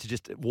had to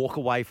just walk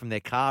away from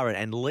their car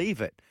and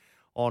leave it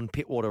on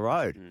Pittwater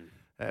Road.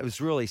 It was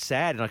really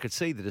sad, and I could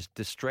see the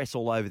distress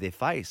all over their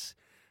face.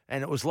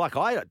 And it was like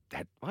I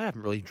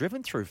haven't really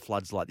driven through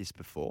floods like this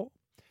before.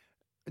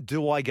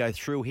 Do I go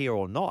through here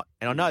or not?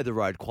 And I know the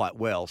road quite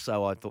well,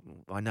 so I thought,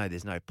 I know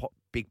there's no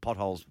big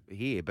potholes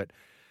here.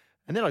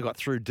 And then I got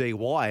through Dee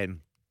Why,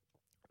 and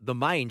the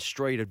main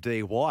street of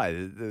Dee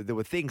Why, there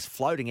were things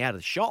floating out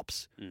of the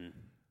shops.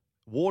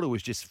 Water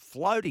was just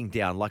floating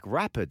down like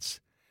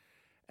rapids.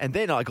 And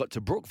then I got to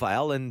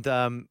Brookvale, and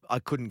I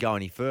couldn't go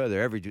any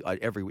further.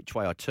 Every which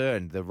way I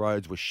turned, the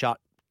roads were shut,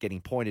 getting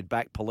pointed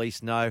back,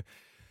 police no.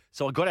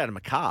 So I got out of my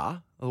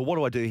car. I thought, what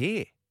do I do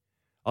here?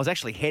 I was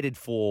actually headed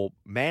for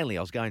Manly.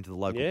 I was going to the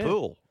local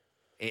pool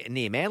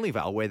near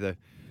Manlyvale, where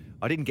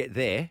I didn't get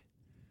there.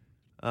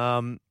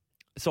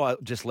 So I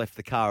just left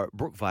the car at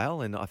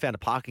Brookvale, and I found a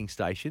parking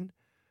station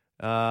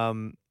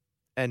and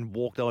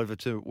walked over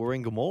to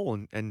Warringah Mall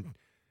and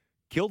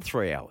killed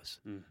 3 hours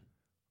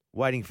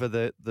waiting for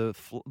the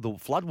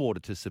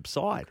floodwater to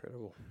subside.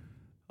 Incredible.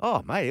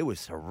 Oh, mate, it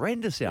was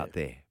horrendous out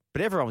there.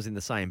 But everyone was in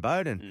the same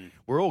boat, and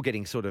we're all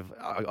getting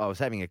I was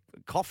having a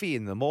coffee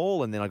in the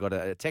mall, and then I got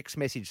a text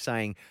message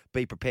saying,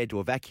 be prepared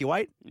to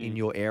evacuate in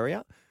your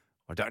area.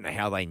 I don't know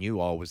how they knew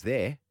I was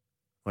there.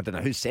 I don't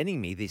know who's sending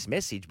me this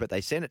message, but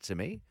they sent it to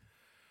me.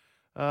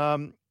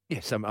 So,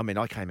 I mean,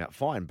 I came out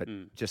fine, but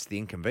just the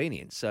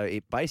inconvenience. So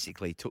it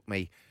basically took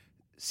me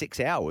 6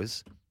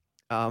 hours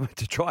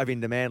to drive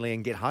into Manly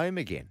and get home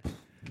again.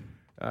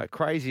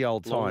 Crazy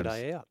old times. Long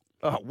day out.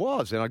 Oh, it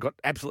was, and I got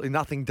absolutely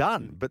nothing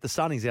done. But the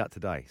sun is out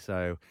today,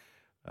 so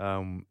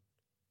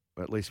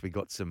at least we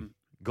got some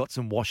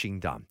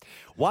washing done.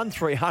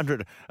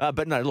 1300.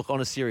 But no, look.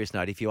 On a serious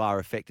note, if you are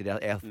affected,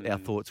 our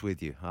thoughts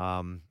with you.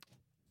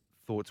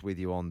 Thoughts with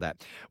you on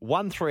that.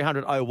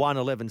 1300 01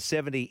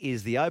 1170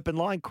 is the open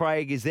line.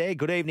 Craig is there.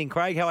 Good evening,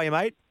 Craig. How are you,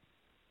 mate?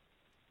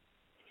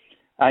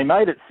 Hey,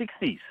 mate. It's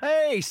 60s.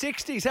 Hey,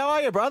 60s. How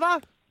are you,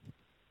 brother?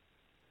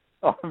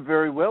 Oh,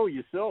 very well.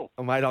 Yourself?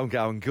 Oh, mate, I'm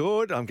going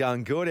good.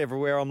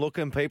 Everywhere I'm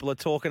looking, people are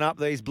talking up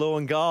these blue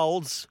and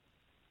golds.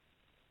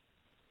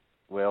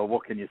 Well,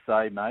 what can you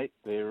say, mate?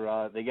 They're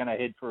going to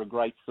head for a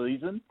great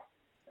season.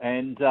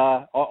 And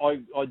I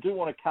do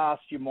want to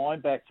cast your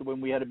mind back to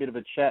when we had a bit of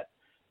a chat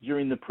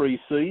during the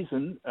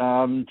pre-season.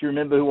 Do you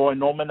remember who I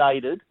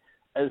nominated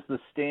as the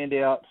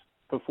standout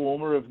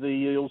performer of the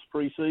Eels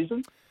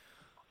pre-season?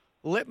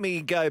 Let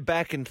me go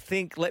back and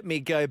think.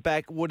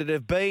 Would it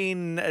have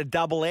been a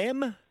Double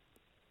M?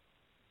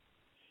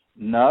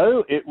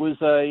 No, it was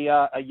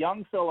a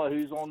young fella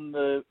who's on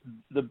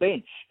the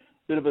bench.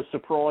 Bit of a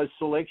surprise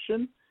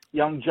selection,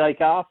 young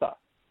Jake Arthur.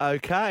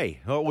 Okay.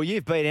 Well,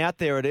 you've been out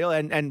there at Eel,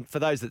 and for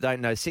those that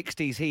don't know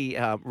 60s, he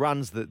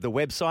runs the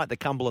website, the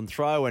Cumberland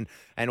Throw, and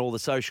all the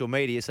social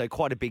media, so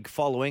quite a big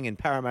following, and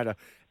Parramatta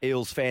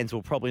Eels fans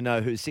will probably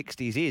know who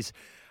 60s is.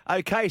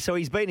 Okay, so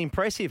he's been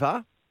impressive,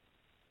 huh?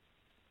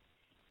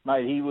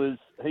 Mate, he was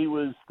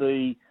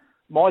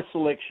my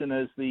selection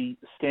as the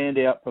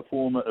standout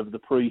performer of the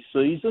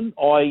pre-season.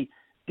 I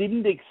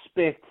didn't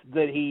expect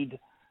that he'd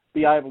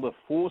be able to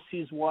force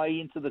his way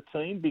into the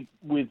team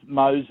with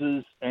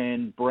Moses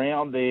and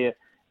Brown there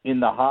in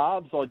the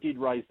halves? I did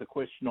raise the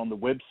question on the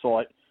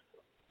website,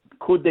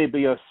 could there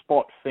be a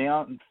spot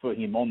found for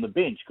him on the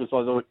bench? Because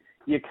I thought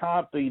you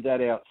can't be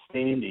that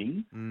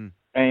outstanding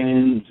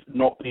and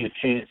not be a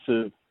chance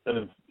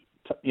of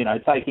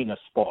taking a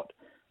spot.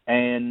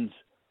 And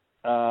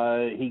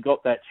he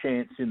got that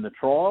chance in the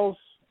trials,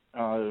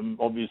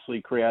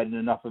 obviously created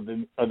enough of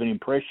an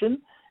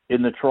impression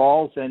in the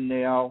trials, and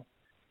now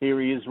here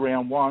he is,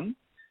 round one,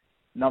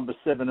 number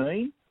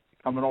 17,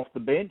 coming off the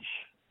bench,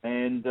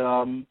 and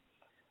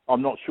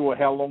I'm not sure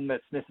how long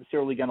that's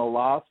necessarily going to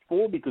last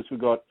for, because we've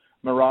got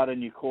Murata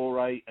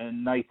Nukore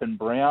and Nathan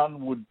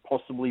Brown would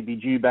possibly be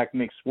due back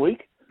next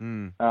week.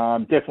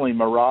 Definitely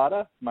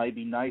Murata,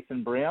 maybe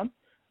Nathan Brown.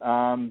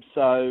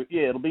 So,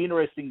 yeah, it'll be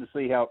interesting to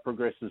see how it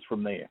progresses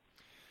from there.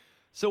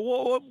 So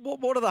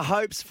what are the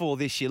hopes for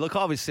this year? Look,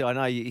 obviously, I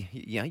know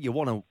you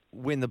want to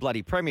win the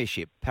bloody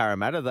premiership,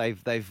 Parramatta.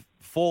 They've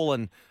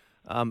fallen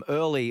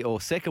early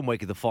or second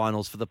week of the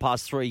finals for the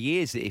past 3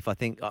 years, if I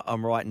think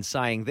I'm right in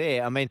saying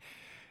there. I mean,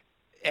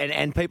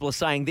 and people are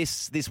saying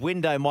this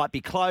window might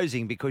be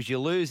closing because you're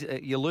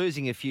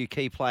losing a few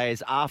key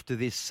players after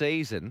this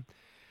season.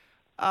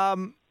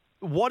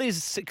 What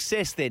is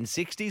success then,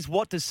 60s?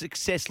 What does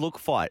success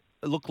look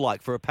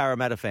like for a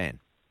Parramatta fan?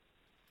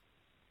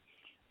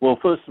 Well,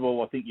 first of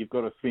all, I think you've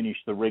got to finish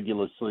the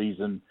regular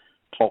season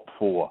top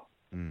four.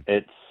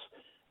 It's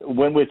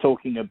when we're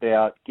talking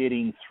about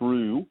getting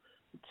through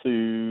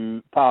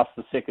to past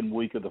the second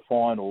week of the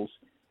finals,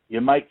 you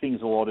make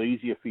things a lot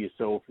easier for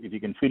yourself if you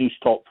can finish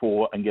top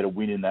four and get a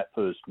win in that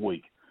first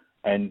week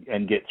and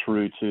get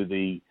through to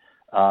the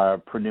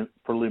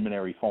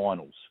preliminary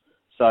finals.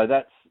 So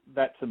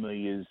that to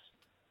me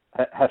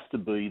has to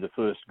be the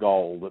first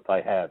goal that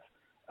they have.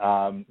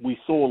 We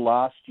saw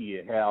last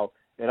year how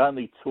it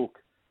only took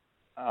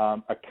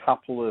a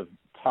couple of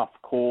tough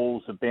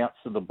calls, a bounce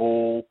of the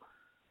ball,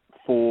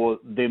 for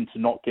them to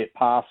not get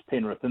past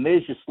Penrith. And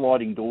there's your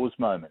sliding doors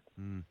moment.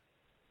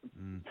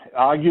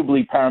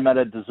 Arguably,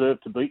 Parramatta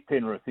deserved to beat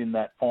Penrith in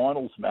that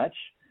finals match.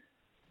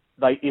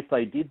 If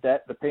they did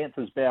that, the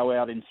Panthers bow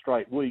out in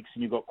straight weeks,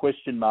 and you've got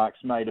question marks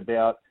made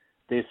about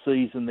their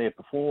season, their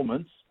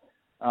performance.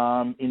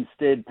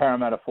 Instead,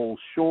 Parramatta falls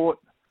short,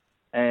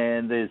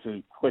 and there's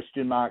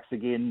question marks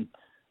again.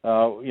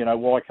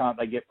 Why can't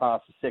they get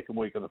past the second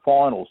week of the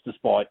finals,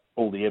 despite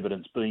all the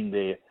evidence being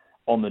there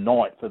on the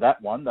night for that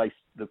one?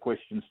 The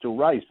question's still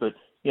raised, but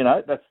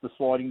that's the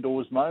sliding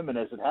doors moment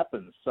as it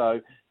happens.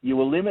 So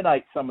you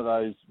eliminate some of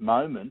those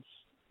moments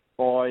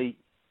by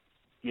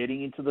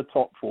getting into the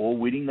top four,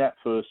 winning that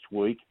first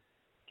week,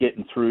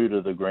 getting through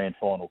to the grand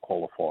final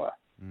qualifier.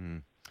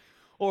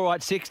 All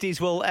right,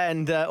 60s. Well,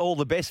 and all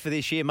the best for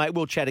this year, mate.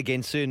 We'll chat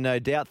again soon, no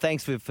doubt.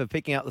 Thanks for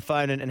picking up the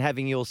phone and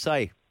having your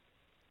say.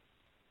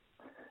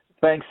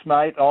 Thanks,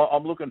 mate.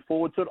 I'm looking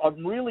forward to it.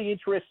 I'm really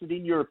interested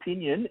in your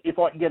opinion, if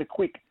I can get a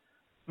quick,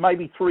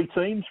 maybe 3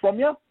 teams from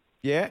you.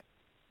 Yeah.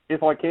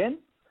 If I can.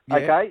 Yeah.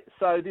 Okay,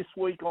 so this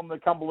week on the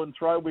Cumberland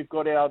Throw, we've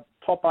got our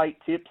top 8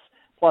 tips,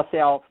 plus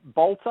our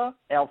bolter,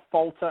 our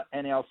falter,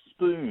 and our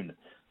spoon.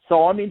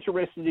 So I'm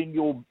interested in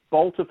your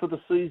bolter for the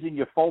season,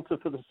 your falter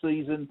for the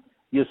season,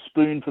 your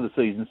spoon for the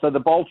season. So the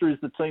bolter is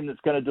the team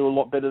that's going to do a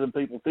lot better than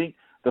people think.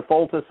 The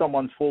falter,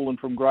 someone's fallen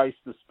from grace.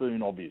 The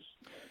spoon, obvious.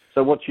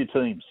 So what's your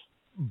teams?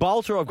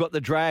 Bolter, I've got the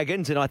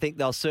Dragons, and I think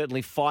they'll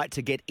certainly fight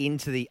to get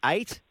into the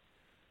 8.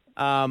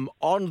 On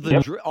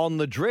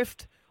the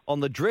drift,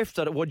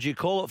 what do you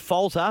call it?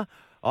 Falter.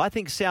 I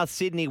think South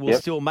Sydney will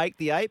still make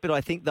the 8, but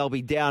I think they'll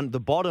be down the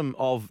bottom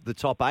of the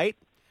top 8.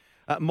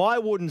 My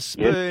wooden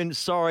spoon,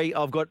 sorry,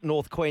 I've got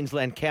North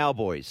Queensland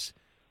Cowboys.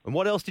 And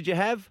what else did you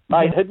have?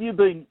 Mate, have you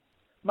been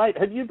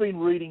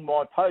reading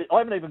my post? I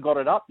haven't even got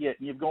it up yet,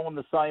 and you've gone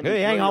the same.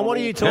 Hey, hang on, what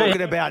are you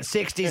talking about?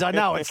 60s, I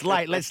know it's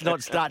late. Let's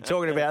not start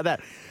talking about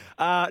that.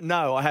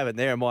 No, I haven't.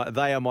 They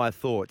are my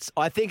thoughts.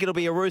 I think it'll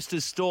be a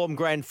Roosters Storm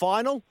grand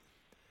final.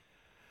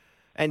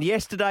 And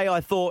yesterday I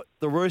thought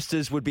the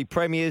Roosters would be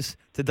premiers.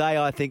 Today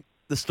I think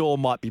the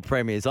Storm might be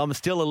premiers. I'm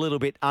still a little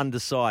bit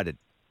undecided.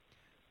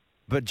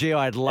 But, gee,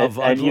 I'd love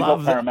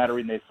Parramatta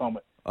in there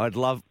somewhere. I'd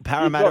love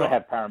Parramatta. You've got to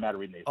have Parramatta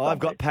in there somewhere. I've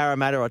got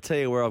Parramatta. I'll tell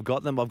you where I've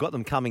got them. I've got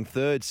them coming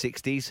third,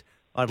 60s.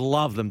 I'd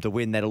love them to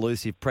win that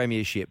elusive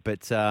premiership,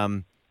 but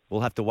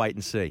we'll have to wait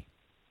and see.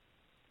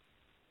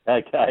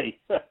 Okay.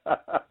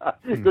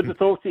 Good to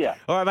talk to you.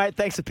 All right, mate.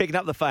 Thanks for picking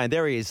up the phone.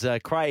 There he is,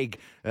 Craig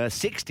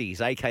 60s,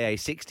 a.k.a.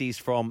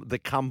 60s from the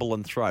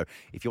Cumberland Throw.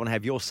 If you want to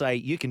have your say,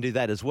 you can do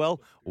that as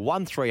well.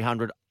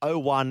 1300 01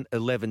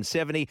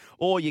 1170,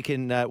 or you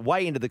can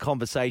weigh into the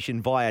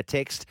conversation via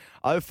text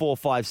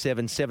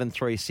 0457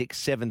 736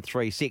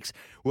 736.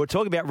 We're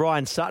talking about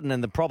Ryan Sutton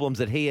and the problems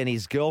that he and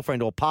his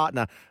girlfriend or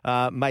partner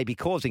may be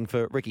causing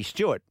for Ricky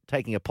Stewart,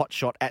 taking a pot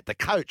shot at the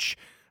coach.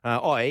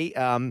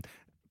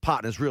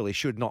 Partners really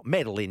should not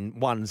meddle in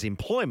one's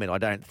employment, I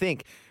don't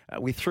think.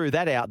 We threw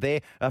that out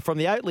there. From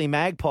the Oatley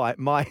Magpie,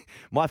 my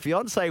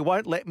fiancé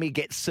won't let me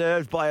get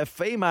served by a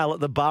female at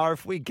the bar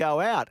if we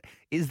go out.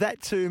 Is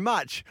that too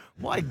much?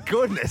 My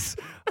goodness.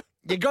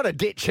 You got to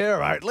ditch her,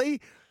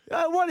 Oatley.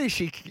 What is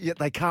she?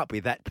 They can't be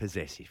that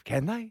possessive,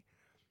 can they?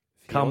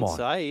 Come on.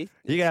 Fiancé,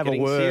 You can have a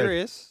word.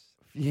 Serious.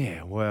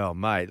 Yeah, well,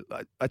 mate,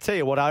 I tell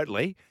you what,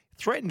 Oatley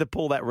threatened to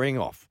pull that ring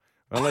off.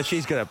 Unless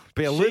she's going to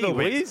be a little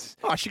bit.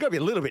 Oh, she's got to be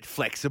a little bit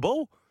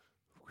flexible.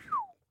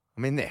 I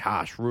mean, they're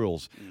harsh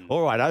rules.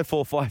 All right,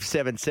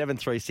 0457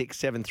 736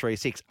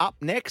 736. Up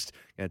next,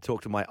 going to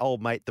talk to my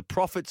old mate, the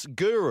Profits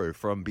Guru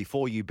from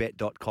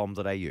beforeyoubet.com.au.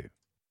 That's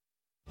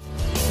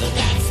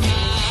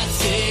my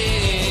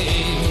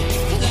team.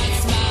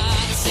 That's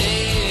my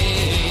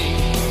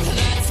team.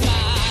 That's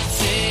my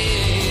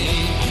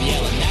team. I'm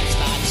yelling, that's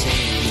my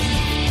team.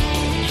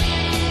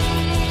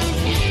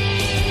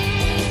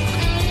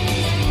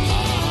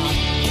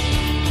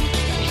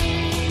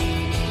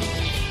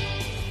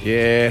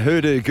 Yeah,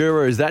 Hoodoo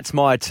Gurus, that's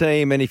my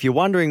team. And if you're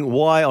wondering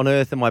why on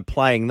earth am I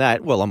playing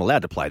that, well, I'm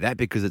allowed to play that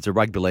because it's a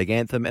rugby league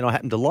anthem and I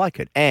happen to like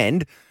it.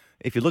 And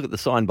if you look at the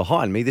sign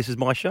behind me, this is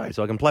my show,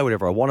 so I can play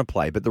whatever I want to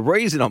play. But the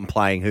reason I'm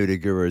playing Hoodoo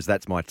Gurus,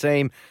 that's my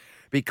team,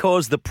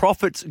 because the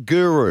Profits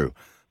Guru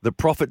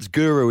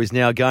is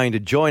now going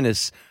to join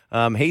us.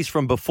 He's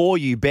from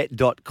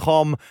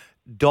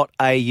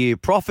beforeyoubet.com.au.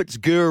 Profits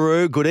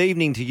Guru, good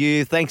evening to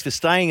you. Thanks for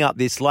staying up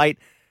this late.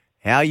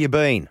 How you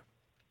been?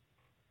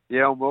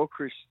 Yeah, I'm well,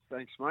 Chris.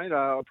 Thanks, mate.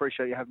 I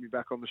appreciate you having me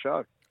back on the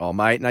show. Oh,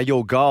 mate, now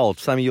you're gold.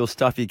 Some of your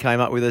stuff you came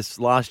up with us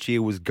last year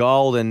was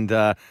gold, and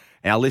our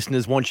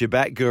listeners want you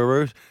back,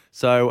 Guru.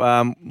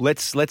 So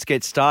let's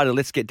get started.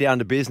 Let's get down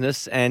to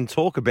business and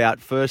talk about,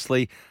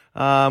 firstly,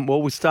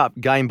 we'll start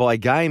game by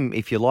game,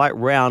 if you like.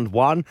 Round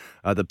one,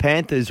 the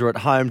Panthers are at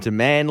home to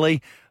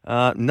Manly.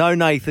 No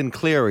Nathan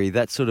Cleary.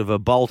 That's sort of a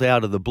bolt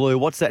out of the blue.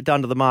 What's that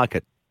done to the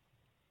market?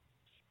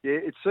 Yeah,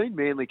 it's seen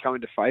Manly come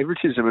into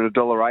favouritism at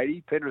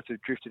 $1.80. Penrith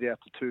have drifted out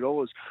to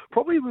 $2.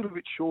 Probably a little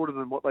bit shorter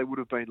than what they would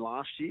have been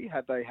last year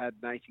had they had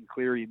Nathan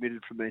Cleary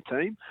omitted from their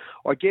team.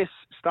 I guess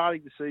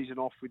starting the season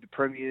off with the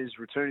Premiers,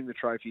 returning the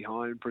trophy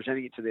home,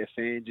 presenting it to their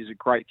fans is a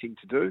great thing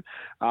to do.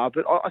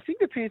 But I think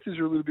the Panthers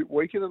are a little bit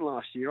weaker than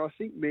last year. I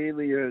think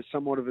Manly are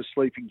somewhat of a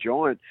sleeping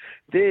giant.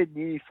 They're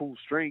near full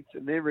strength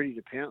and they're ready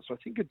to pounce. So I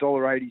think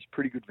 $1.80 is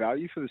pretty good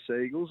value for the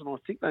Sea Eagles, and I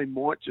think they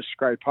might just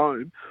scrape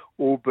home,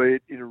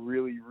 albeit in a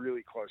really,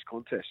 really close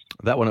contest.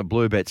 That one at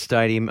Bluebet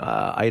Stadium,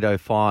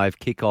 8:05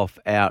 kickoff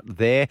out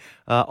there.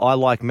 I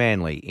like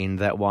Manly in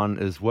that one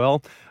as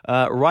well.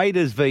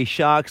 Raiders v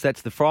Sharks,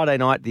 that's the Friday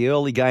night, the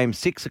early game,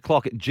 6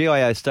 o'clock at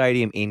GIO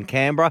Stadium in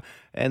Canberra,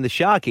 and the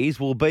Sharkies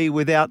will be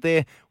without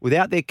their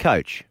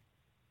coach.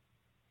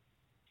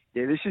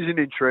 Yeah, this is an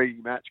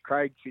intriguing match.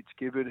 Craig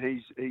Fitzgibbon,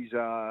 he's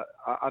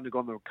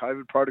undergone the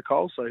COVID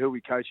protocol, so he'll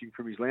be coaching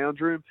from his lounge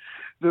room.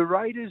 The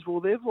Raiders, well,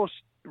 they've lost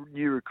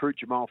new recruit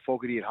Jamal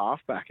Fogarty at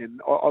halfback,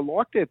 and I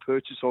like their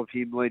purchase of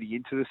him leading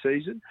into the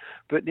season.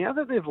 But now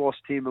that they've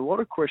lost him, a lot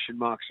of question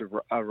marks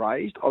are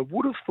raised. I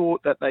would have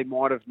thought that they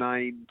might have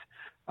named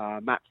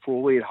Matt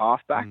Frawley at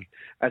halfback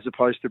as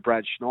opposed to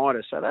Brad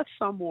Schneider. So that's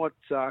somewhat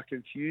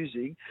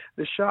confusing.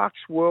 The Sharks,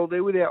 well,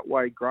 they're without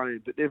Wade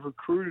Graham, but they've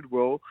recruited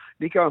well.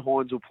 Nico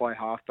Hines will play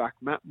halfback,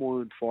 Matt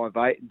Moylan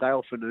 5'8", and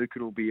Dale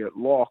Finucane will be at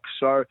lock.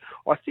 So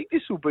I think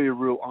this will be a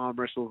real arm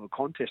wrestle of a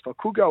contest. I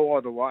could go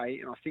either way,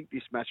 and I think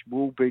this match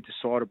will be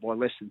decided by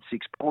less than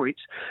 6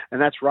 points,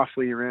 and that's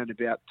roughly around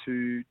about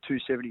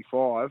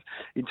 275.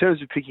 In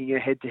terms of picking a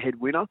head-to-head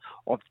winner,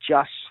 I've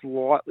just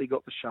slightly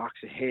got the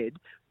Sharks ahead,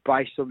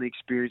 based on the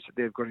experience that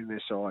they've got in their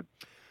side.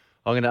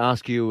 I'm going to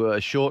ask you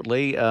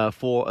shortly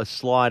for a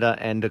slider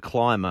and a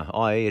climber,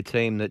 i.e. a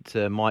team that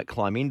might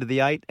climb into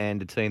the 8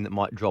 and a team that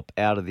might drop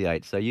out of the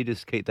 8. So you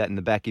just keep that in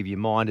the back of your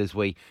mind as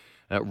we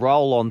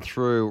roll on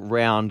through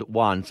round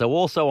one. So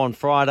also on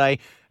Friday,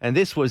 and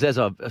this was, as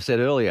I said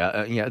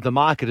earlier, the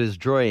marketer's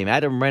dream.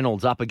 Adam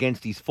Reynolds up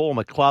against his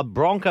former club.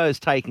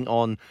 Broncos taking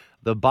on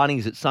the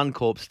Bunnies at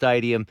Suncorp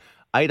Stadium,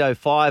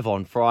 8:05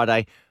 on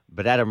Friday.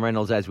 But Adam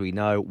Reynolds, as we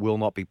know, will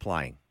not be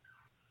playing.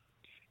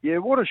 Yeah,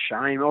 what a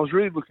shame. I was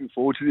really looking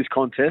forward to this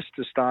contest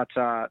to start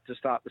the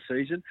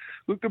season.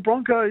 Look, the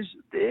Broncos,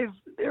 they're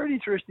an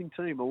interesting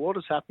team. A lot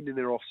has happened in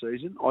their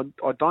off-season. I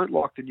don't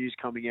like the news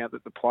coming out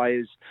that the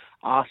players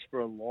asked for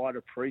a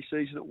lighter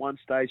pre-season at one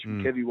stage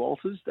from Kevin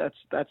Walters.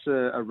 That's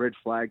a red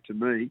flag to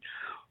me.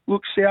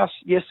 Look, South,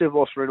 yes, they've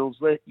lost Reynolds.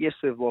 Yes,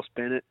 they've lost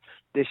Bennett.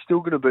 They're still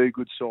going to be a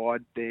good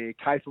side. They're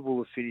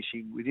capable of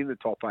finishing within the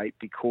top 8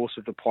 because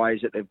of the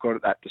players that they've got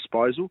at that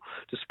disposal.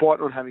 Despite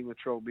not having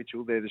Latrell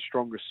Mitchell, they're the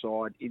strongest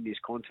side in this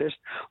contest.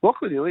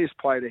 Lachlan Ilias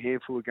played a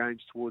handful of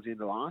games towards the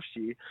end of last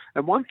year,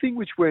 and one thing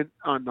which went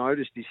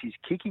unnoticed is his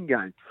kicking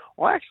game.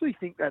 I actually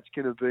think that's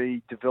going to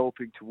be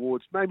developing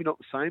towards maybe not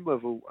the same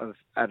level of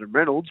Adam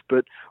Reynolds,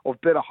 but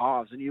of better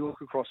halves. And you look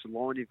across the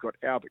line, you've got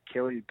Albert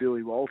Kelly and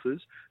Billy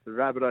Walters. The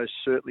Rabbitohs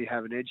certainly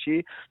have an edge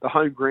here. The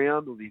home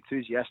ground, or the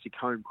enthusiastic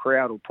home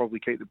crowd, will probably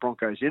keep the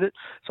Broncos in it.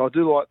 So I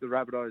do like the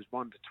Rabbitohs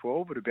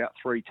 1-12 at about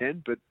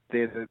 3.10, but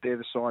they're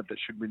the side that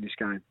should win this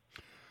game.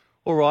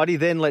 Alrighty,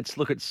 then let's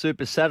look at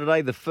Super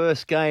Saturday. The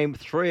first game,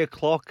 3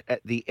 o'clock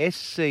at the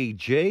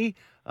SCG.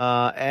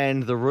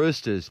 and the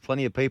Roosters.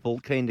 Plenty of people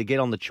keen to get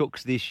on the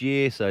Chooks this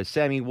year. So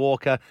Sammy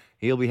Walker,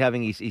 he'll be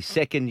having his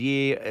second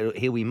year.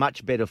 He'll be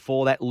much better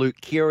for that.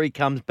 Luke Keary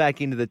comes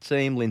back into the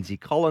team. Lindsay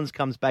Collins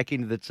comes back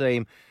into the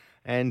team.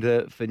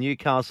 And for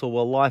Newcastle,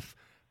 well, life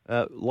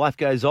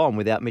goes on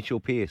without Mitchell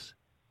Pearce.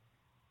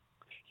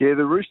 Yeah,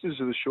 the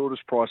Roosters are the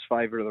shortest price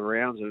favourite of the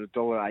rounds at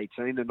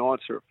 $1.18. The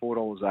Knights are at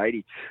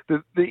 $4.80.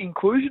 The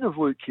inclusion of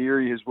Luke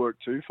Keary has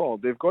worked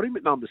twofold. They've got him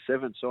at number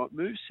 7, so it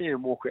moves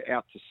Sam Walker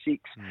out to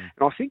 6. And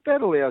I think that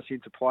allows him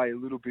to play a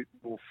little bit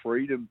more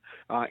freedom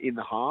in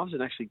the halves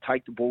and actually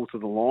take the ball to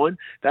the line.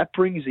 That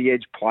brings the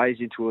edge plays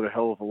into it a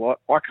hell of a lot.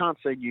 I can't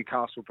see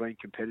Newcastle being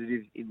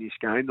competitive in this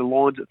game. The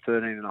line's at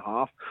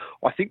 13.5.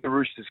 I think the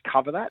Roosters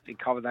cover that and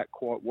cover that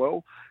quite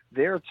well.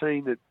 They're a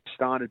team that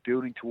started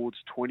building towards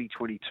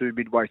 2022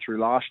 midway through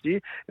last year,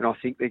 and I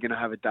think they're going to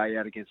have a day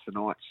out against the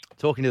Knights.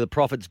 Talking to the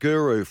Profits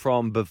Guru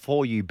from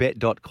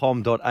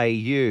beforeyoubet.com.au.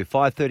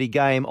 5:30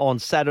 game on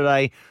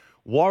Saturday.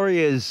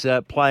 Warriors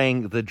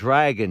playing the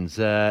Dragons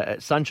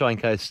at Sunshine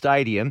Coast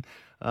Stadium.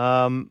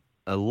 A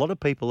lot of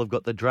people have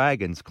got the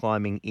Dragons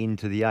climbing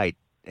into the 8.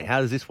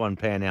 How does this one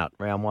pan out,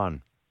 round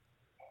 1?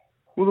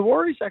 Well, the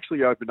Warriors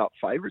actually opened up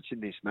favourites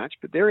in this match,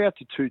 but they're out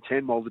to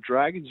 2.10 while the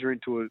Dragons are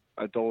into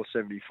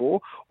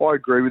 $1.74. I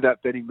agree with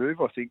that betting move.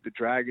 I think the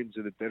Dragons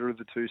are the better of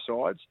the two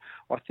sides.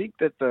 I think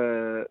that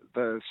the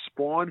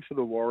spine for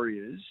the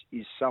Warriors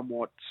is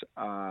somewhat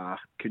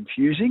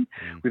confusing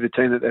with the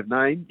team that they've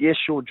named. Yes,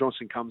 Sean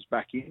Johnson comes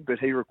back in, but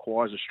he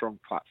requires a strong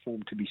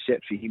platform to be set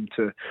for him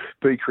to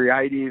be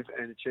creative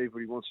and achieve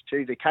what he wants to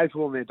achieve. They're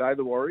capable on their day,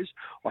 the Warriors.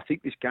 I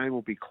think this game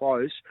will be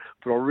close,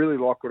 but I really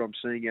like what I'm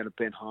seeing out of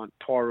Ben Hunt,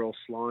 Tyrell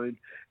Sloan,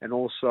 and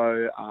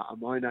also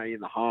Amone in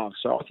the half.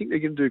 So I think they're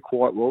going to do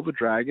quite well, the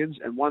Dragons.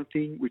 And one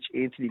thing which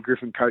Anthony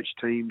Griffin coached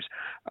teams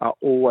are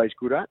always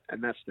good at,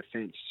 and that's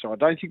defence. So I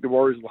don't think the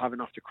Warriors will have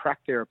enough to crack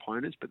their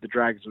opponents, but the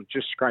Dragons will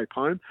just scrape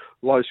home.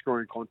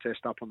 Low-scoring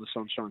contest up on the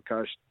Sunshine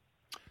Coast.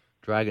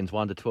 Dragons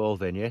 1-12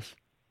 then, yes?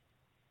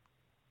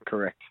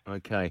 Correct.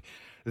 Okay.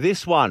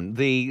 This one,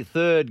 the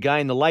third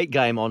game, the late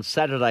game on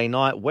Saturday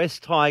night,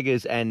 West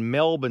Tigers and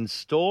Melbourne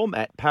Storm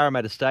at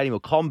Parramatta Stadium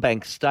or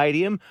CommBank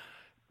Stadium.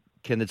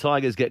 Can the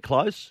Tigers get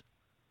close?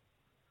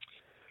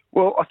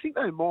 Well, I think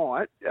they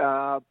might,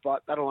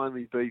 but that'll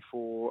only be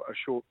for a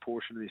short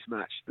portion of this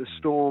match. The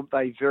Storm,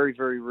 they very,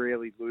 very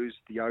rarely lose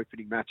the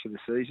opening match of the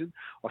season.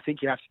 I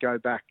think you have to go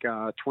back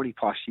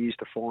 20-plus years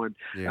to find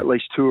at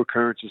least 2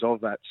 occurrences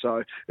of that.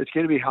 So it's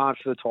going to be hard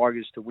for the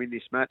Tigers to win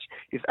this match.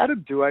 If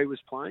Adam Douay was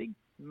playing,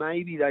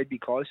 maybe they'd be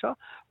closer,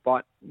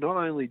 but not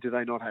only do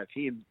they not have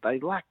him, they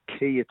lack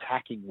key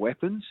attacking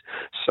weapons.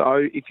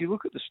 So if you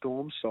look at the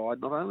Storm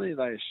side, not only are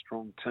they a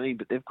strong team,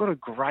 but they've got a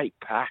great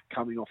pack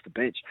coming off the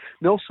bench.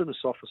 Nelson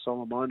Asafa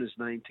Solomon is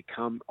named to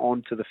come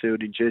onto the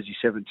field in jersey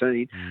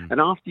 17,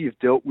 and after you've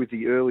dealt with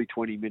the early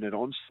 20-minute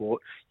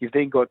onslaught, you've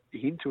then got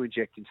him to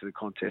inject into the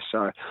contest.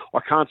 So I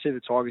can't see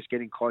the Tigers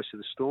getting close to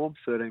the Storm,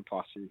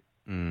 13-plus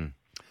here.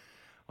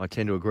 I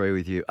tend to agree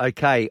with you.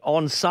 Okay,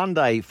 on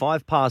Sunday,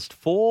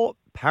 4:05,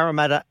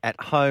 Parramatta at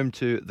home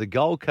to the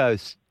Gold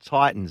Coast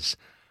Titans.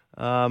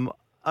 I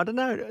don't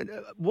know.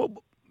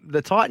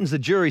 The Titans, the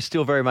jury's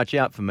still very much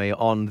out for me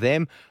on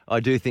them. I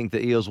do think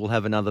the Eels will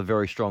have another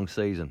very strong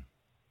season.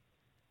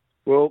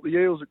 Well, the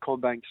Eels at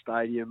CommBank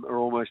Stadium are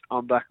almost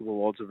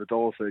unbackable odds of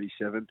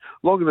 $1.37,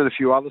 longer than a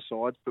few other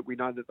sides, but we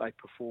know that they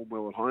perform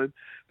well at home.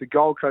 The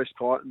Gold Coast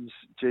Titans,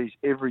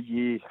 every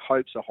year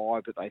hopes are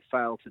high, but they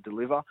fail to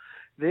deliver.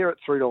 They're at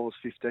 $3.15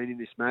 in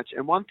this match.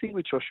 And one thing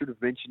which I should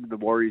have mentioned in the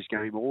Warriors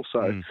game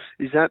also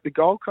is that the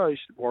Gold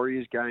Coast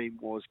Warriors game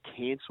was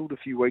cancelled a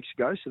few weeks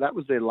ago, so that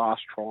was their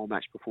last trial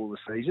match before the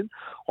season.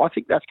 I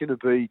think that's going to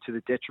be to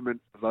the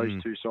detriment of those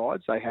two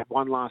sides. They had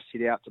one last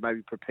hit out to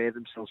maybe prepare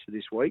themselves for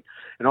this week,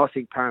 and I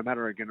think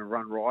Parramatta are going to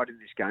run right in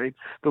this game.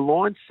 The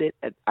line's set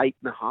at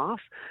 8.5.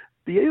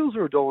 The Eels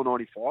are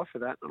 $1.95 for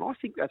that, and I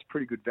think that's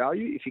pretty good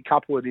value. If you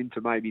couple it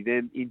into maybe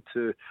them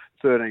into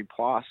 13+,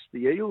 the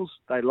Eels,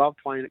 they love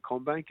playing at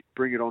CommBank.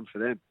 Bring it on for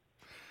them.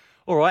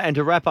 All right, and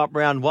to wrap up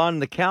round 1,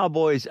 the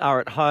Cowboys are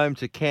at home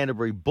to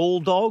Canterbury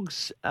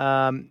Bulldogs.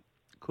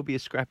 Could be a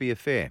scrappy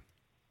affair.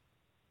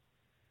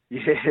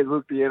 Yeah,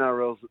 look, the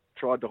NRL's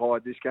tried to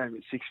hide this game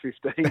at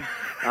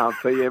 6:15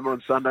 p.m.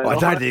 on Sunday night. I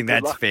don't think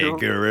that's fair,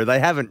 Guru. They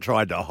haven't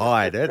tried to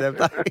hide it, have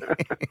they?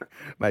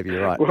 Maybe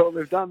you're right. Well,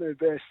 they've done their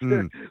best.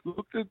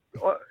 Look,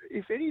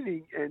 if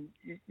anything, and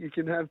you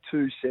can have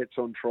 2 sets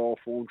on trial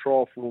form.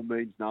 Trial form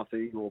means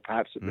nothing, or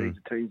perhaps it means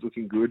the team's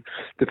looking good.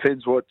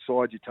 Depends what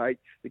side you take.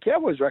 The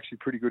Cowboys are actually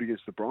pretty good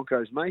against the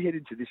Broncos. May head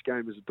into this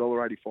game as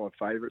 $1.85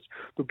 favourites.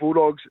 The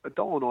Bulldogs,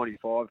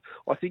 $1.95.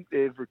 I think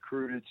they've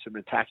recruited some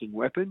attacking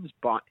weapons,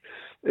 but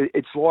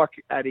it's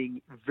like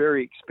adding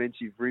very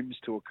expensive rims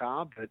to a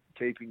car, but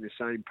keeping the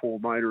same poor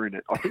motor in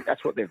it. I think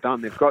that's what they've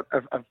done. They've got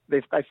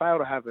they fail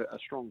to have a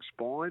strong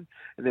spine,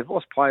 and they've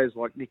lost players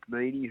like Nick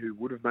Meaney who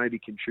would have maybe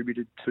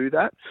contributed to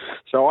that.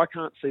 So I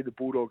can't see the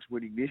Bulldogs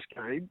winning this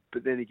game.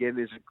 But then again,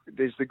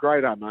 there's the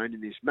great unknown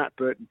in this. Matt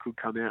Burton could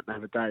come out and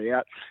have a day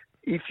out.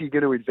 If you're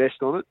going to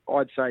invest on it,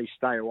 I'd say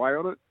stay away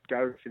on it.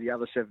 go for the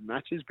other 7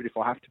 matches, but if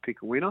I have to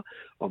pick a winner,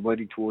 I'm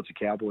leaning towards the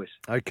Cowboys.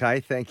 Okay,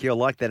 thank you. I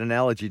like that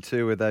analogy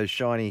too, with those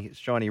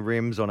shiny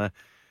rims on a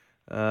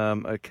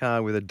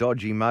car with a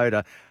dodgy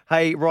motor.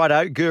 Hey,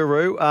 righto,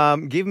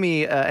 Guru, give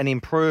me an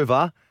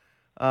improver,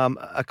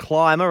 a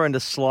climber and a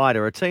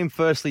slider. A team,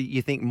 firstly,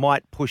 you think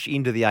might push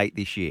into the 8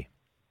 this year?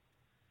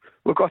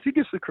 Look, I think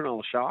it's the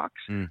Cronulla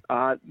Sharks.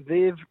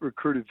 They've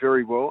recruited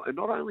very well, and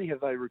not only have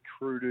they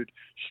recruited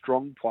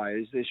strong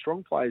players, they're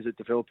strong players that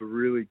develop a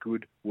really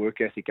good work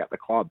ethic at the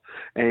club.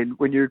 And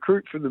when you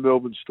recruit from the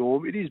Melbourne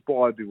Storm, it is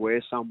buyer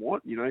beware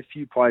somewhat. You know,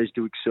 few players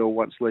do excel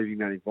once leaving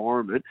that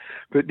environment,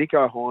 but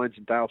Nico Hines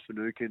and Dale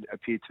Finucane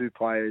appear 2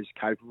 players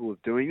capable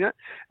of doing that.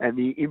 And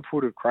the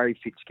input of Craig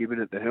Fitzgibbon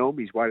at the helm,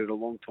 he's waited a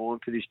long time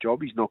for this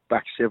job. He's knocked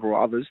back several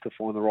others to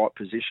find the right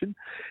position.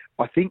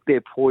 I think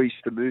they're poised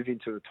to move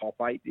into the top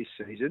 8 this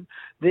season.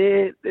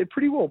 They're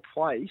pretty well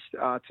placed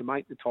to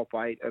make the top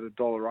 8 at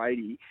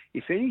 $1.80.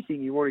 If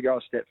anything, you want to go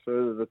a step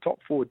further. The top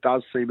 4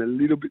 does seem a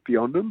little bit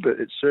beyond them,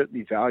 but it's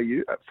certainly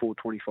value at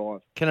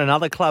 $4.25. Can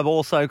another club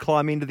also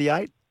climb into the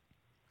 8?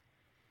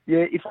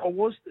 Yeah, if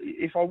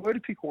I were to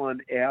pick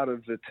one out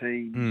of the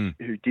teams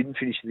who didn't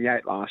finish in the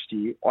 8 last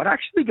year, I'd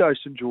actually go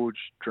St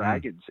George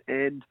Dragons.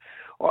 And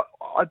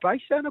I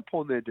base that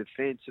upon their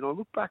defence. And I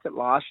look back at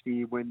last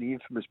year when the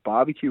infamous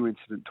barbecue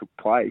incident took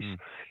place.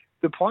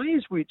 The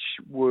players which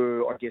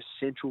were, I guess,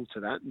 central to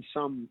that, and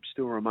some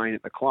still remain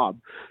at the club,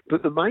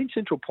 but the main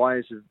central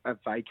players have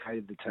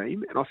vacated the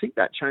team, and I think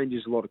that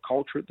changes a lot of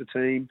culture at the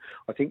team.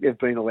 I think they've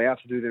been allowed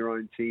to do their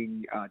own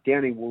thing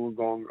down in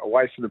Wollongong,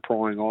 away from the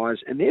prying eyes,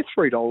 and they're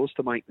 $3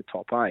 to make the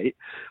top 8.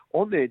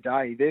 On their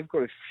day, they've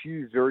got a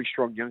few very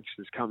strong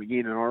youngsters coming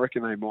in, and I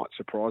reckon they might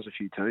surprise a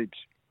few teams.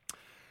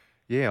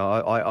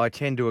 Yeah, I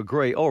tend to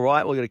agree. All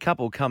right, we've got a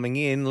couple coming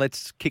in.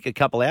 Let's kick a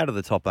couple out of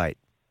the top 8.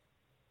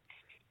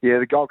 Yeah,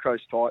 the Gold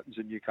Coast Titans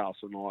and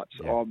Newcastle Knights.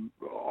 Yeah.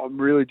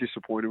 I'm really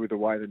disappointed with the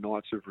way the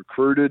Knights have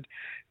recruited.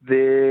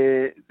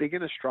 They're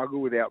going to struggle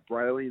without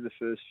Brayley in the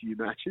first few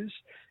matches.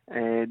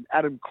 And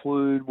Adam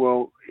Clune,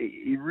 well,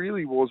 he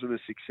really wasn't a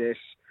success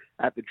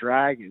at the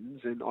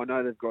Dragons, and I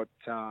know they've got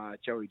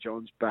Joey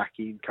Johns back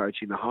in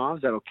coaching the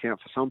halves. That'll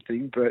count for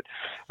something, but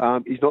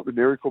he's not the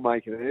miracle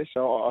maker there,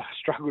 so I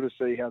struggle to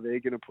see how they're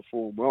going to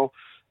perform well.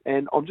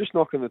 And I'm just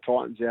knocking the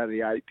Titans out of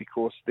the 8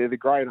 because they're the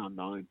great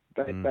unknown.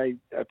 They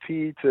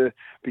appear to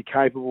be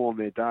capable on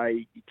their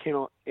day. You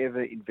cannot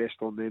ever invest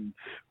on them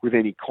with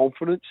any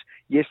confidence.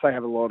 Yes, they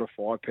have a lot of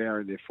firepower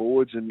in their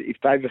forwards, and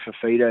if David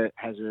Fafita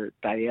has a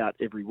day out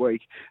every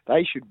week,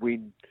 they should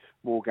win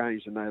more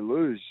games than they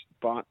lose.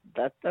 But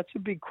that's a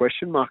big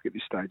question mark at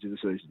this stage of the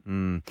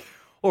season.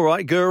 All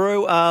right,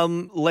 Guru,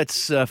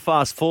 let's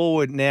fast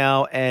forward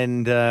now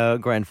and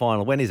grand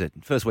final. When is it?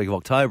 First week of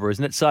October,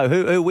 isn't it? So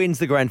who wins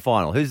the grand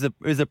final? Who's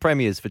the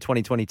premiers for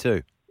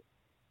 2022?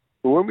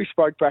 Well, when we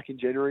spoke back in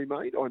January,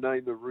 mate, I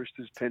named the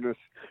Roosters Penrith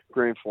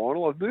Grand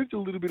Final. I've moved a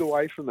little bit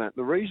away from that.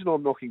 The reason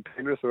I'm knocking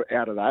Penrith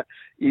out of that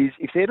is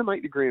if they're to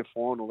make the Grand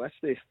Final, that's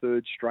their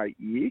 3rd straight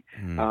year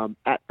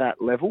at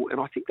that level. And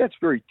I think that's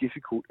very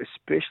difficult,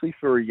 especially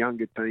for a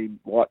younger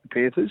team like the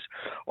Panthers.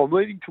 I'm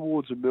leaning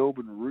towards a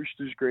Melbourne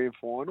Roosters Grand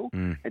Final.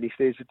 And if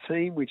there's a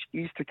team which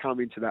is to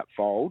come into that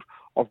fold,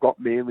 I've got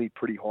Manly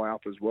pretty high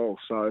up as well.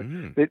 So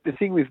the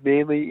thing with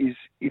Manly is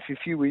if a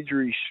few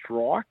injuries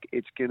strike,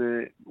 it's going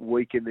to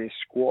weaken their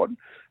squad.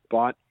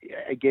 But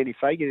again, if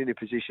they get in a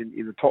position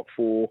in the top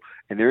 4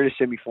 and they're in a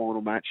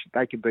semi-final match,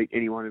 they can beat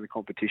anyone in the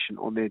competition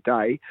on their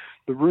day.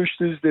 The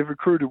Roosters, they've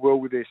recruited well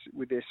with their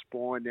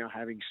spine now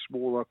having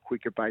smaller,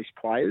 quicker-based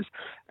players.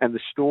 And the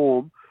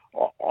Storm,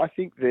 I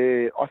think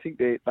they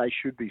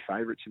should be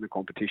favourites in the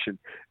competition.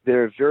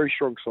 They're a very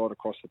strong side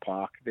across the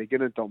park. They're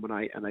going to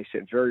dominate, and they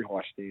set very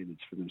high standards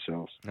for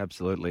themselves.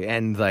 Absolutely,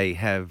 and they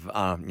have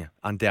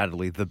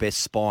undoubtedly the best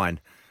spine.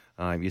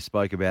 You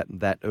spoke about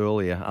that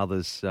earlier.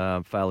 Others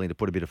failing to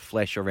put a bit of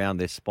flesh around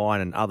their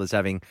spine, and others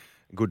having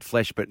good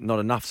flesh but not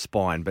enough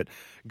spine. But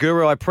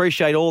Guru, I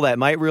appreciate all that,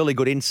 mate. Really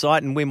good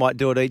insight, and we might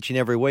do it each and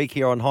every week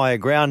here on Higher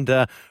Ground.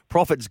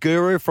 Profits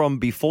Guru from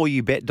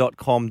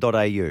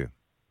beforeyoubet.com.au.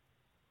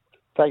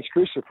 Thanks,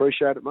 Chris.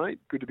 Appreciate it, mate.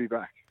 Good to be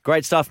back.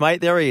 Great stuff, mate.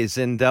 There he is,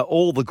 and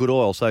all the good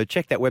oil. So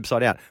check that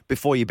website out,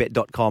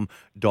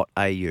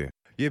 beforeyoubet.com.au.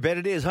 You bet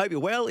it is. Hope you're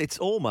well. It's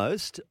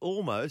almost,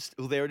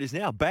 well, there it is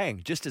now.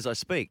 Bang, just as I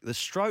speak. The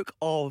stroke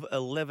of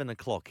 11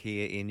 o'clock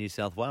here in New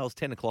South Wales,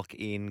 10 o'clock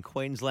in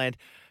Queensland.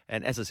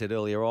 And as I said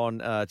earlier on,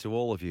 to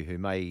all of you who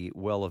may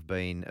well have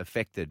been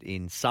affected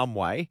in some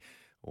way,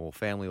 or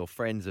family or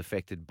friends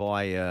affected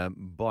by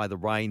the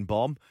rain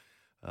bomb,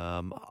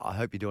 I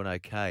hope you're doing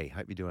okay.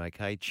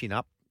 Chin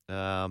up.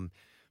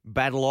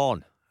 Battle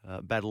on.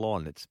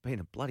 It's been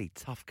a bloody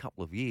tough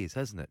couple of years,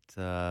 hasn't it?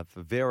 For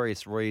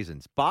various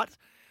reasons. But...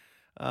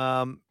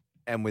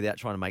 and without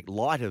trying to make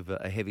light of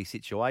a heavy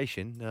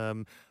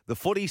situation, the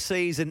footy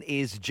season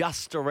is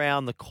just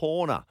around the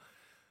corner.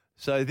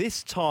 So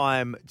this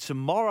time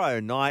tomorrow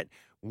night,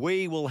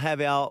 we will have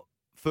our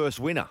first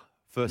winner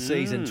for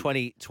season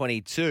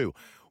 2022.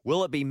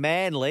 Will it be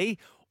Manly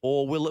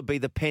or will it be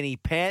the Penny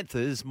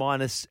Panthers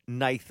minus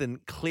Nathan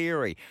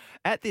Cleary?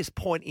 At this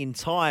point in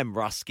time,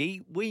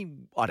 Rusky,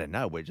 I don't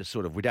know. We're just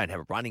we don't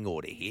have a running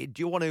order here.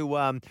 Do you want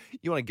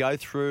to go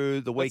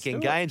through the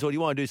weekend games, or do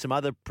you want to do some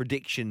other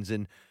predictions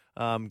and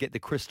get the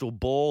crystal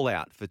ball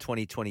out for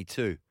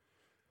 2022?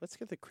 Let's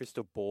get the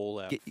crystal ball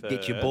out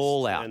Get your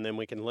ball out. And then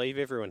we can leave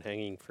everyone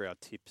hanging for our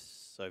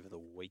tips over the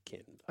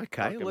weekend.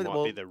 Okay. That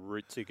might be the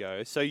route to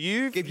go. So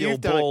you've your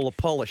done ball a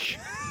polish.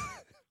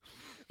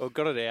 I've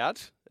got it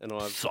out. And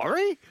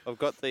Sorry? I've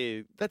got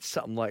the... That's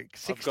something like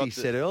 60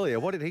 said earlier.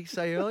 What did he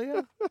say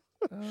earlier?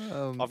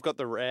 I've got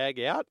the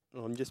rag out.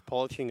 And I'm just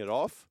polishing it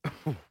off.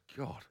 Oh,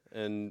 God.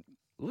 And...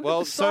 Look at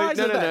the size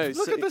of that.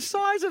 Look at the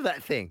size of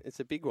that thing. It's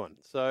a big one.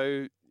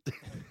 So...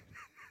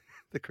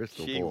 The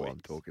crystal ball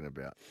I'm talking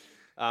about.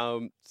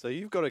 So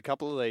you've got a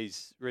couple of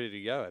these ready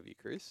to go, have you,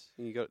 Chris?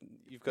 You've got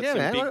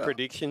some big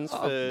predictions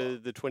for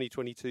the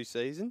 2022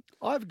 season.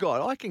 I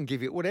can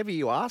give you whatever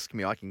you ask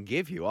me. I can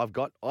give you. I've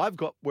got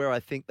where I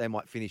think they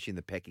might finish in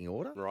the pecking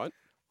order. Right.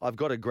 I've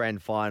got a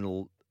grand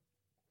final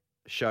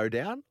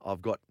showdown.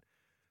 I've got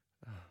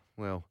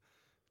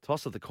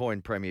toss of the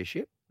coin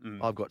premiership.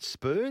 I've got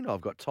spoon.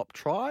 I've got top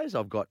tries.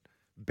 I've got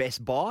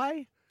best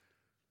buy.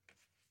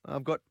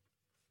 I've got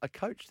a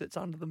coach that's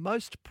under the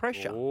most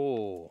pressure.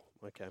 Oh,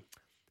 okay.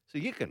 So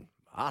you can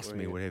ask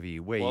me where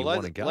you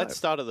want to go. Let's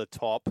start at the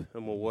top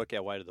and we'll work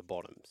our way to the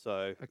bottom.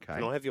 So okay.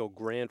 Can I have your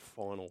grand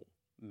final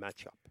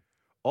matchup?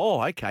 Oh,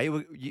 okay.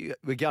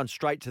 We're going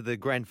straight to the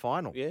grand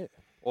final. Yeah.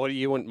 Or do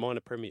you want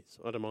minor premiers?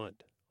 I don't mind.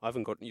 I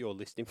haven't got your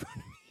list in front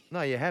of me.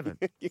 No, you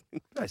haven't.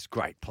 That's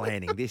great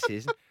planning, this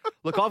is.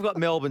 Look, I've got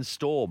Melbourne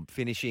Storm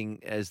finishing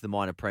as the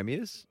minor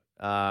premiers.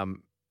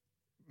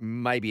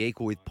 Maybe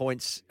equal with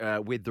points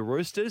with the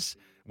Roosters.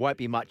 Won't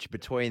be much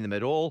between them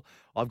at all.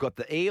 I've got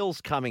the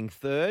Eels coming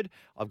third.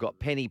 I've got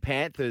Penny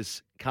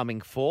Panthers coming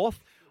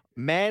fourth.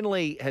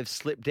 Manly have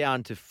slipped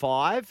down to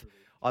 5.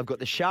 I've got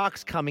the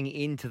Sharks coming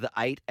into the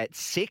 8 at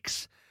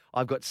 6.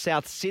 I've got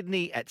South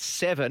Sydney at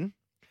 7.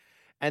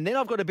 And then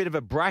I've got a bit of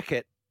a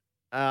bracket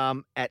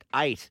at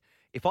 8.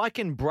 If I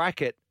can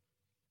bracket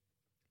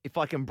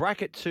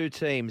 2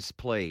 teams,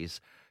 please.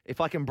 If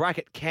I can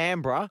bracket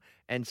Canberra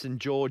and St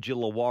George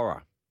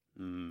Illawarra.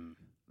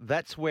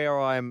 That's where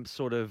I'm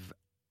sort of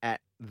at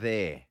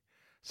there.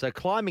 So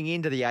climbing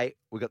into the 8,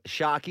 we've got the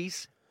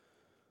Sharkies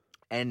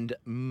and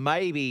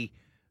maybe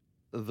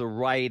the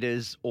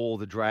Raiders or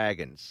the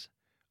Dragons.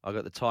 I've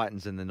got the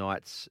Titans and the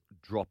Knights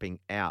dropping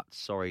out.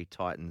 Sorry,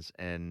 Titans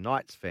and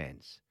Knights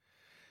fans.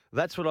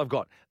 That's what I've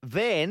got.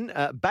 Then,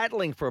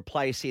 battling for a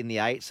place in the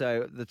 8,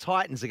 so the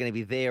Titans are going to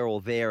be there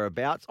or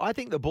thereabouts. I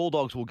think the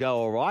Bulldogs will go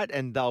all right,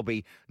 and they'll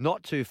be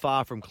not too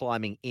far from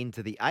climbing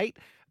into the 8.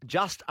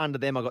 Just under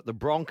them, I've got the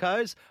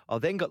Broncos.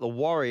 I've then got the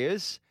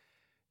Warriors,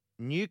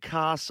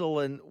 Newcastle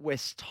and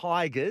West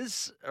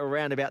Tigers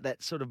around about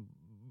that sort of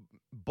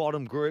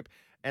bottom group,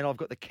 and I've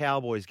got the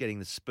Cowboys getting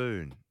the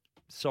spoon.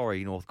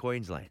 Sorry, North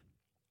Queensland.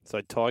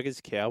 So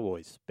Tigers,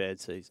 Cowboys, bad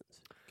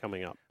seasons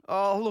coming up.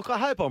 Oh, look, I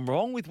hope I'm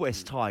wrong with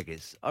West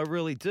Tigers. I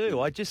really do.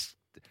 I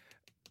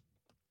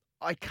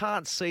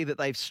can't see that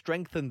they've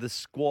strengthened the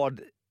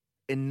squad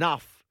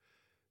enough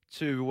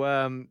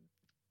to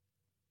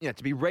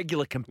to be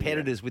regular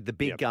competitors with the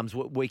big guns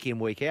week in,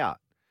 week out.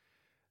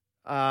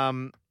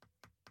 And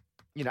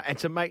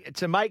to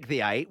make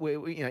the 8,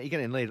 you're going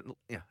to need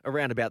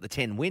around about the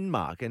 10 win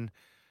mark, and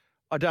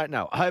I don't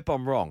know. I hope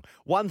I'm wrong.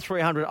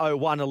 1300 01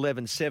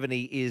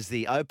 1170 is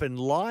the open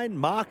line.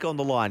 Mark on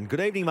the line.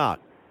 Good evening, Mark.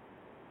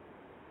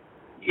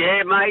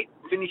 Yeah, mate.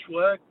 Finished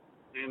work,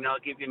 and I'll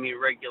give you my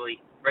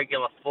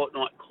regular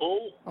fortnight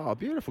call. Oh,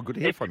 beautiful. Good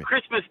to hear from you.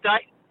 Christmas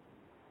Day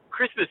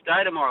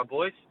tomorrow,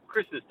 boys.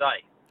 Christmas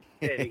Day.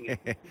 Yeah,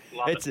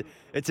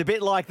 it's a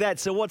bit like that.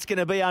 So what's going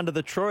to be under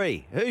the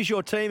tree? Who's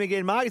your team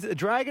again, Mark? Is it the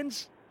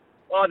Dragons?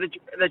 Oh,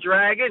 the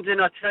Dragons,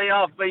 and I tell you,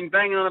 I've been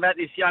banging on about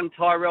this young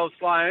Tyrell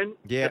Sloan.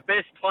 Yeah. The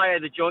best player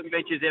the joint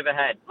venture's ever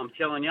had, I'm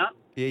telling you.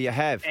 Yeah, you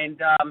have.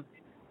 And I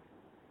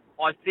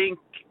think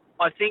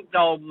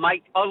they'll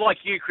make, like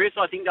you, Chris,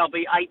 I think they'll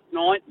be 8th,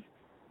 9th.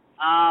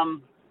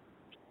 I'm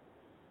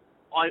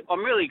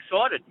really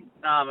excited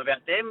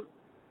about them.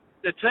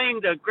 The team,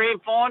 the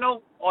grand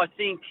final, I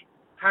think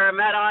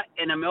Parramatta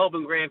and a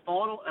Melbourne grand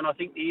final, and I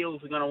think the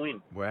Eels are going to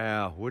win.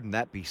 Wow, wouldn't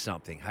that be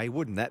something? Hey,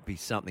 wouldn't that be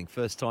something?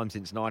 First time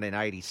since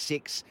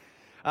 1986.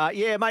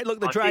 Yeah, mate, look,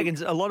 the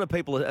Dragons, a lot of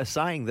people are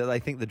saying that they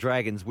think the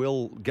Dragons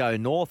will go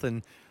north,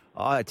 and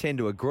I tend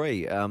to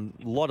agree.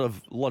 Lot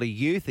of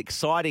youth,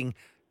 exciting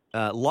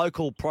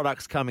local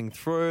products coming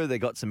through. They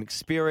got some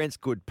experience,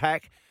 good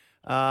pack.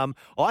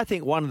 I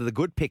think one of the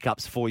good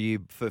pickups for you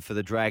for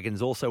the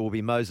Dragons also will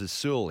be Moses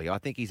Suli. I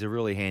think he's a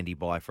really handy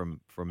buy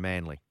from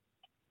Manly.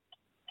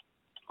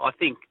 I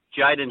think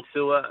Jaden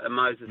Sewer and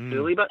Moses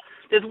Suli. But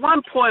there's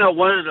one point I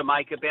wanted to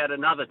make about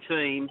another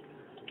team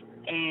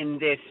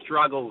and their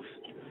struggles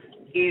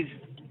is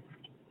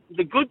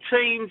the good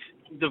teams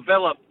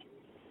develop,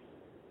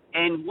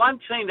 and one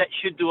team that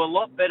should do a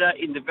lot better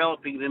in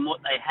developing than what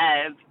they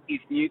have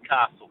is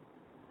Newcastle.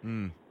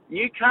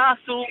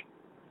 Newcastle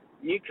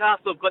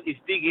Newcastle have got this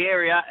big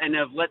area and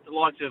have let the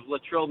likes of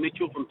Latrell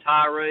Mitchell from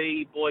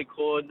Taree, Boyd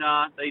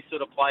Cordner, these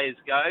sort of players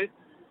go.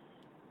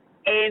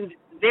 And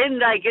then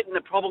they get in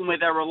the problem where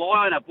they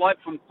rely on a bloke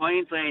from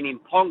Queensland in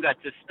Ponga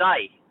to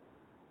stay.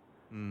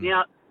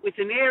 Now, with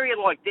an area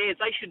like theirs,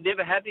 they should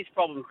never have this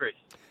problem, Chris.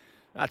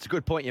 That's a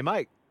good point you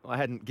make. I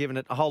hadn't given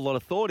it a whole lot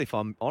of thought, if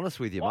I'm honest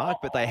with you, Mark,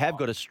 but they have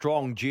got a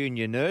strong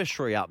junior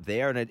nursery up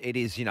there, and it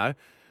is,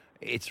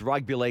 it's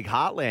rugby league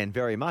heartland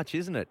very much,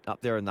 isn't it,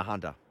 up there in the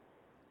Hunter?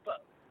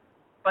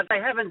 But they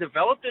haven't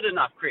developed it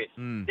enough, Chris.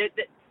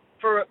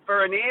 For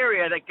an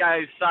area that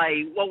goes,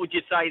 say, what would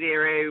you say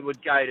their area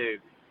would go to?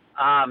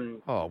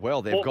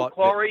 They've Port got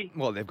Macquarie.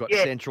 they've got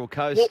Central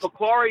Coast. Port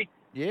Macquarie.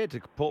 Yeah, to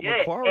Port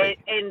Macquarie.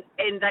 And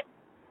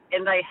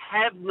they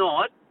have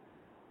not.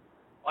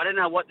 I don't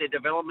know what their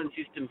development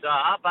systems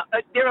are, but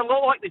they're a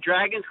lot like the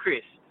Dragons,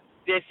 Chris.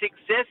 They're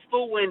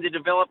successful when they're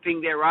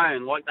developing their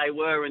own, like they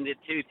were in the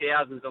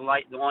 2000s and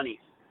late 90s.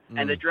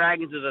 And the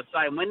Dragons are the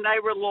same. When they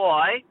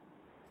rely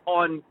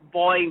on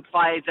buying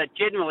players that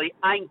generally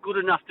ain't good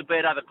enough to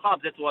beat other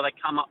clubs, that's why they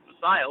come up for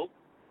sale,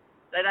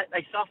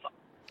 they suffer.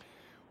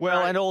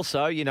 Well, and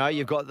also,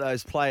 you've got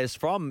those players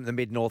from the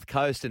Mid-North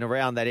Coast and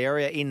around that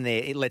area in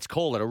there. Let's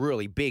call it a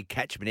really big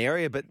catchment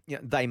area, but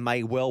they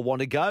may well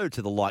want to go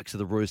to the likes of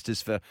the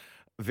Roosters for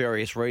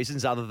various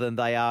reasons other than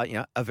they are,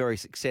 a very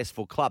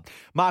successful club.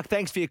 Mark,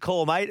 thanks for your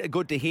call, mate.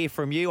 Good to hear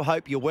from you.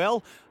 Hope you're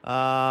well.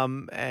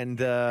 And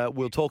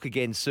we'll talk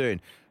again soon.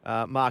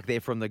 Mark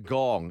there from the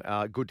Gong.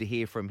 Good to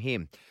hear from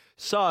him.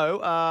 So,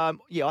 I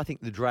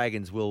think the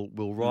Dragons will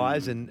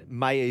rise and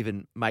may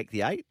even make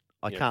the 8.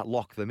 I can't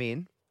lock them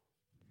in.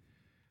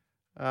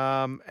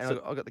 I've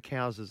got the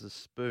Cows as a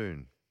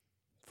spoon.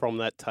 From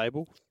that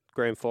table,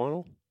 grand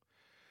final?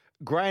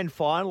 Grand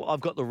final, I've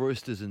got the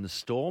Roosters and the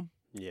Storm.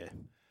 Yeah.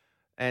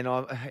 And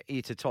I'm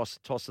here to toss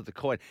of the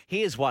coin.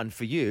 Here's one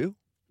for you.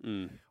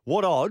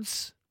 What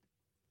odds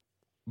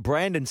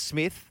Brandon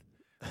Smith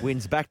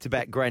wins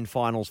back-to-back grand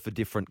finals for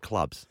different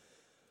clubs?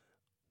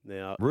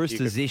 Now,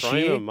 Roosters this year.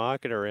 Frame a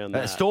market around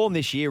that. Storm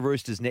this year,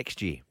 Roosters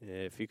next year. Yeah,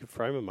 if you could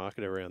frame a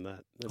market around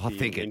that, I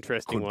think it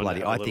interesting could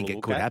one. I think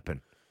it could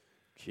happen.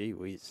 Gee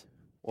whiz.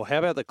 Well, how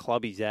about the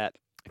club he's at?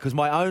 Because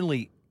my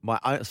only,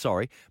 not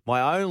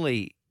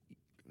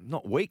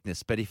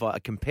weakness, but if I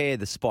compare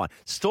the spine,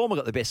 Storm have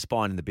got the best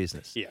spine in the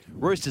business. Yeah.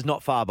 Roosters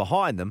not far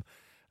behind them.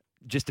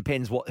 Just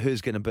depends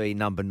who's going to be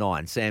number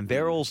 9. Sam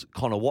Verrills,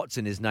 Connor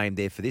Watson is named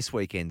there for this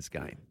weekend's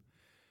game.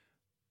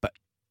 But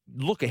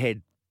look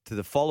ahead to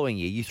the following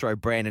year. You throw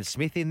Brandon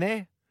Smith in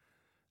there.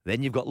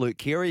 Then you've got Luke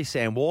Keary,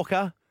 Sam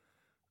Walker,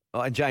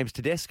 and James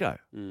Tedesco.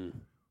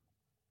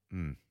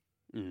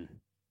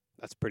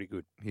 That's pretty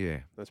good.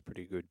 Yeah. That's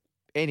pretty good.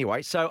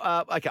 Anyway, so,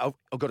 okay,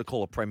 I've got to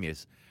call a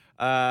Premiers.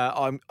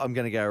 I'm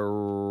going to go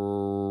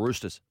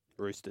Roosters.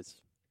 Roosters.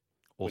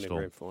 Or Win a Storm.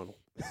 grand final.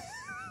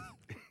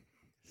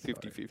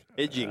 50-50.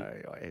 Hedging.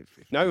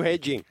 No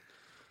hedging.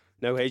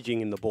 No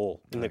hedging in the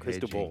ball, in the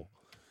crystal ball.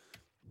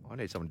 I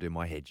need someone to do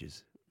my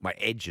hedges. My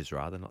edges,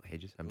 rather, not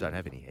hedges. I don't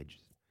have any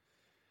hedges.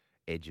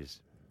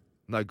 Edges.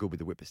 No good with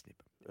the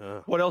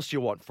whippersnipper. What else do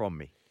you want from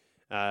me?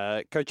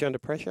 Coach under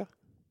pressure?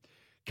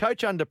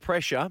 Coach under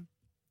pressure.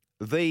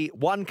 The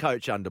one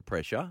coach under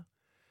pressure.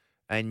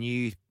 And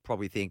you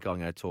probably think I'm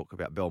going to talk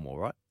about Belmore,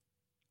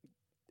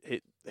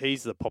 right?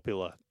 He's the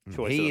popular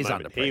choice. He at is the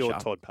under moment. He or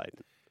pressure. Todd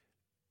Payton.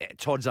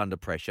 Todd's under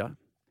pressure.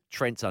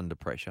 Trent's under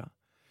pressure.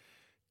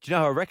 Do you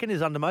know who I reckon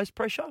is under most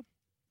pressure?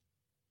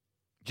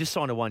 Just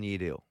signed a 1-year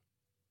deal.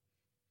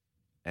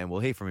 And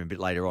we'll hear from him a bit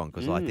later on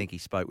because I think he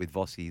spoke with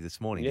Vossi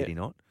this morning, did he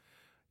not?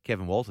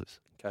 Kevin Walters.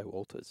 Okay,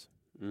 Walters.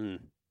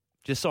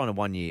 Just signed a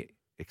 1-year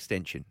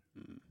extension.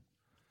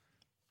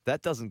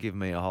 That doesn't give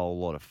me a whole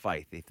lot of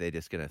faith if they're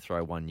just going to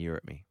throw 1 year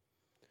at me.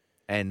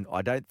 And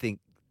I don't think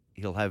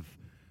he'll have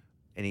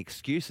any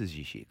excuses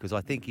this year because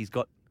I think he's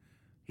got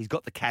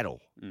the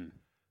cattle.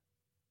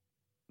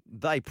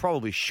 They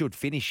probably should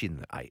finish in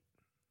the 8.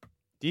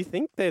 Do you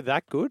think they're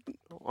that good?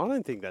 I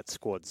don't think that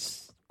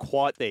squad's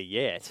quite there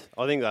yet.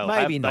 I think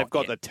they've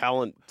got the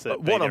talent to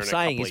But be what there I'm in a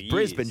saying couple is of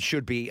Brisbane years.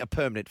 should be a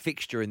permanent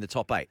fixture in the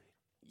top 8.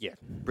 Yeah.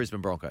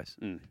 Brisbane Broncos.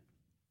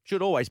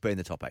 Should always be in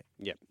the top 8.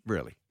 Yep.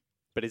 Really.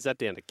 But is that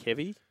down to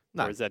Kevy?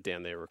 No. Or is that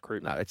down their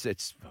recruitment? No,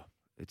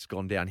 it's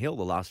gone downhill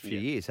the last few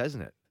years,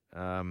 hasn't it?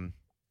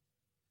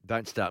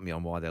 Don't start me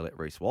on why they let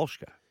Reece Walsh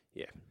go.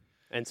 Yeah.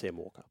 And Sam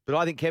Walker. But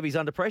I think Kevy's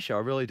under pressure. I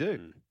really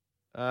do.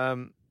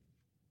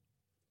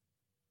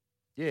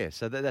 Yeah,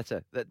 so that's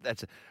a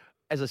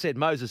as I said,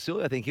 Moses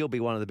Sully, I think he'll be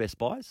one of the best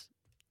buys.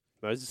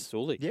 Moses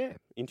Sully. Yeah.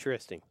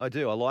 Interesting. I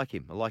do. I like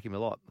him. I like him a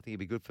lot. I think he'd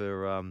be good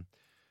for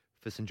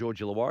St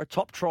George Illawarra.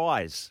 Top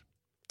tries.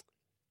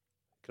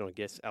 Can I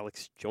guess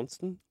Alex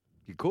Johnston?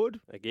 You could.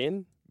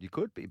 Again? You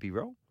could, but you'd be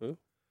wrong.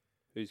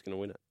 Who's going to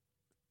win it?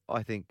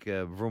 I think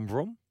Vroom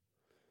Vroom.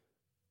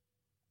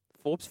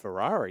 Forbes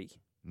Ferrari?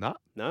 No.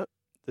 No.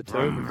 The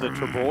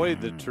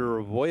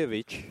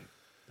Trebojevic.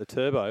 The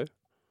Turbo.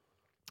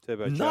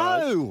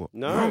 No.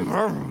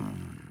 No.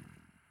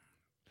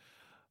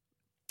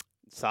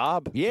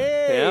 Saab.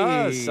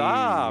 Yeah.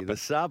 Saab. The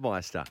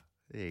Saabmeister.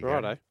 There you go.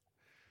 Righto.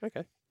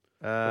 Okay.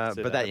 But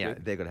see that, that you know,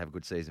 happen. they've got to have a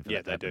good season for Yeah,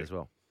 that to they happen do. as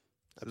well.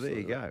 So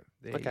Absolutely. there you go.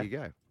 There Okay. you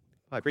go. Hope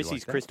you Chrissy's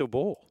like that. crystal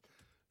ball.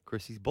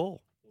 Chrissy's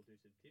ball.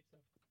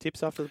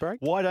 Tips after the break?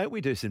 Why don't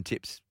we do some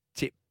tips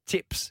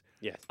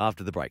Yes.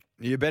 after the break?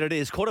 You bet it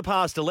is.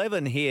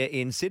 11:15 here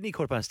in Sydney,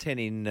 10:15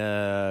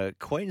 in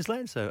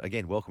Queensland. So,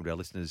 again, welcome to our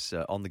listeners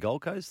on the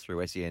Gold Coast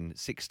through SEN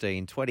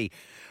 1620.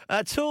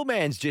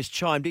 Toolman's just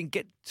chimed in.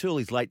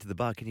 Tooley's late to the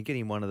bar. Can you get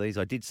him one of these?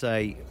 I did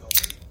say...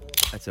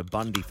 That's a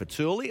Bundy for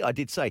Tooley. I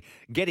did say,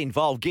 get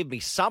involved, give me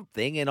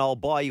something, and I'll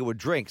buy you a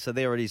drink. So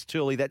there it is,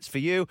 Tooley. That's for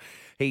you.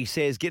 He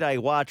says, G'day,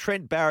 Wah.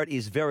 Trent Barrett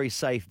is very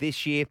safe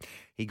this year.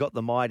 He got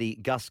the mighty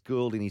Gus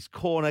Gould in his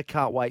corner.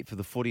 Can't wait for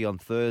the footy on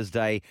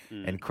Thursday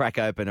and crack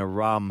open a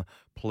rum,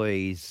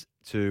 please,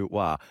 to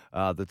Wah,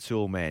 the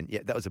Tool man.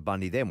 Yeah, that was a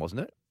Bundy then,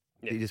 wasn't it?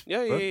 Yeah. You just-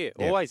 Yeah.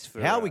 Always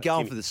for How are we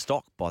going Timmy. for the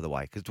stock, by the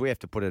way? Because do we have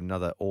to put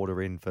another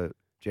order in for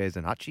Jez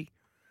and Hutchie?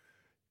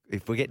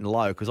 If we're getting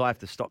low, because I have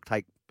to stock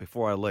take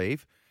before I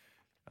leave.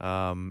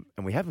 And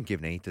we haven't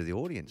given any to the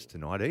audience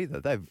tonight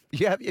either.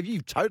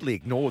 You've totally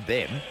ignored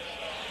them.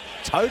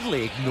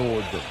 Totally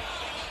ignored them.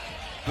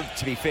 But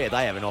to be fair,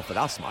 they haven't offered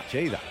us much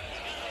either.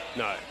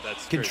 No,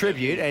 that's true.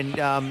 Contribute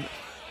and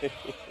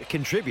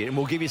contribute, and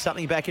we'll give you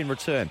something back in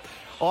return.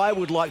 I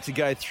would like to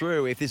go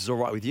through, if this is all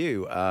right with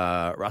you,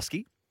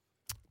 Rusky.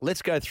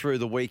 Let's go through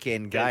the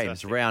weekend games,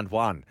 Fantastic. round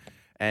one,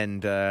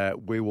 and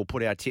we will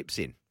put our tips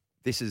in.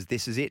 This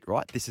is it,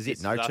 right? This is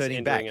This it. No is us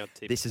turning back. entering our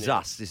tips, This is yeah.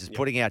 us. This is Yep.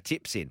 putting our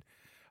tips in.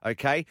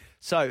 Okay,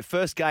 so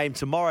first game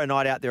tomorrow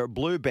night out there at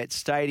Bluebet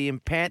Stadium,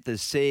 Panthers,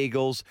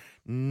 Seagulls.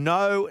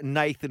 No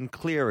Nathan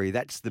Cleary.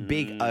 That's the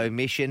big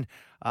omission.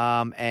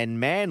 And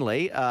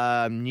Manly,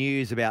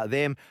 news about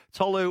them.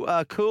 Tolu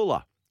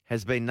Kula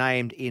has been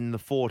named in the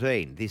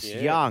 14. This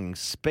young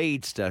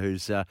speedster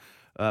who's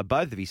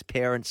both of his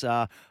parents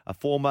are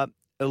former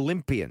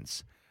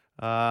Olympians.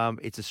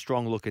 It's a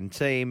strong-looking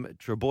team.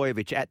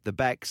 Trebojevic at the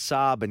back,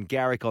 Saab and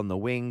Garrick on the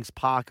wings,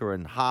 Parker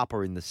and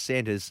Harper in the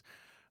centres.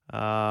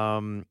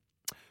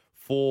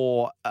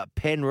 For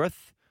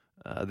Penrith,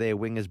 their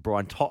wingers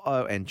Brian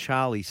To'o and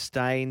Charlie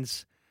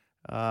Staines.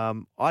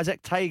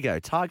 Isaac Tago.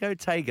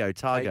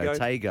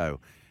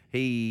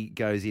 He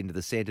goes into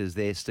the centres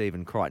there,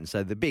 Stephen Crichton.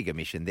 So the big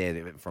omission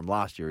there from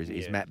last year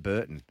is Matt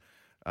Burton.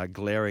 A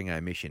glaring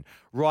omission.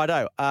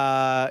 Righto,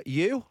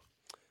 you?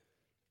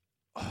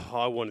 Oh,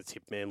 I want to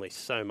tip Manly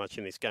so much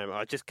in this game.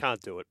 I just can't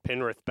do it.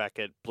 Penrith back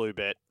at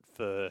Bluebet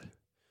for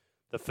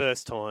the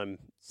first time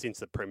since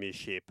the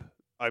premiership,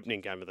 opening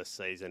game of the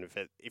season.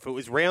 If it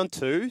was round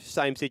two,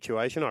 same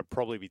situation, I'd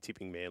probably be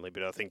tipping Manly,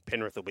 but I think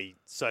Penrith will be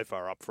so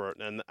far up for it,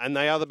 and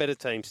they are the better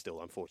team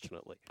still,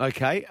 unfortunately.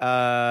 Okay,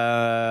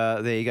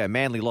 there you go.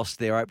 Manly lost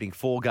their opening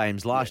 4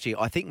 games last year.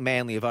 I think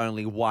Manly have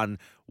only won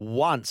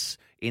once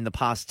in the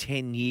past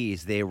 10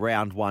 years their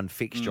round one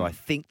fixture. I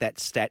think that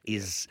stat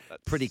is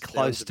pretty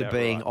close sounds to about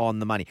being right. on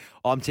the money.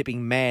 I'm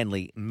tipping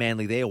Manly.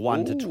 Manly there,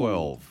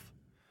 1-12.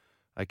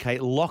 Okay,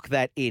 lock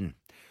that in.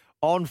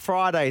 On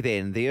Friday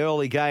then, the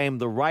early game,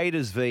 the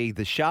Raiders v.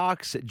 the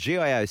Sharks at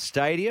GIO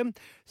Stadium,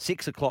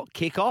 6 o'clock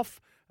kickoff.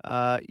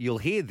 You'll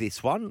hear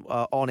this one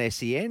on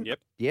SEN. Yep.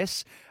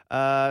 Yes.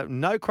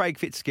 No Craig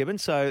Fitzgibbon,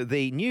 so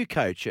the new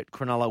coach at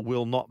Cronulla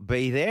will not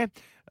be there.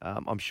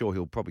 I'm sure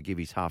he'll probably give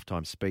his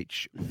halftime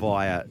speech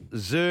via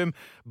Zoom.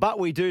 But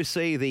we do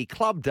see the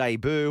club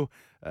debut,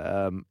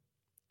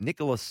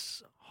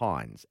 Nicholas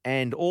Hines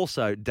and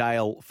also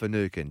Dale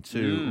Finucane,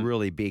 two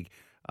really big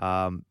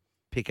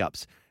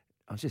pickups.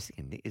 I was just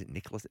thinking, is it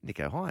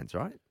Nico Hines,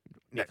 right?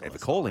 I never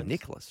call him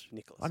Nicholas.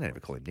 I never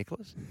call him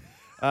Nicholas.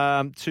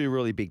 Two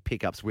really big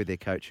pickups with their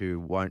coach who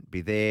won't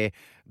be there.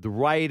 The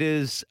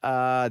Raiders,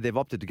 they've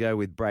opted to go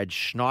with Brad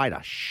Schneider.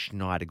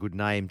 Schneider, good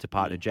name to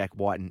partner Jack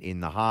Whiten in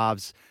the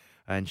halves.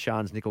 And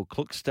Shans Nickel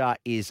Klukstar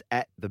is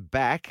at the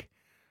back.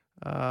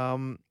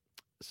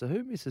 So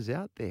who misses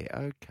out there?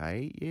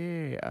 Okay,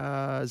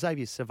 yeah.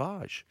 Xavier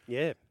Savage.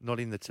 Yeah. Not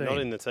in the team. Not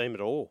in the team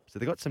at all. So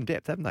they've got some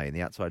depth, haven't they, in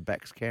the outside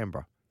backs,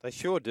 Canberra? They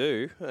sure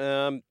do.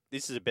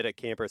 This is a better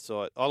Canberra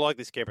side. I like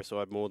this Canberra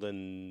side more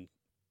than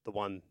the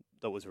one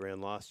that was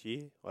around last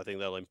year. I think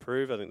they'll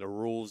improve. I think the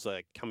rules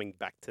are coming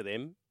back to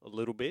them a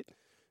little bit.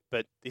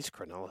 But this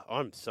Cronulla,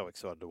 I'm so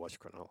excited to watch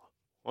Cronulla.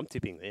 I'm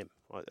tipping them.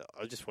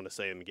 I just want to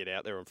see them get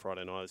out there on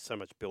Friday night. There's so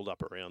much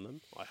build-up around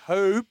them. I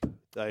hope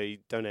they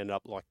don't end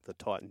up like the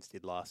Titans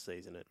did last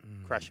season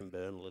and crash and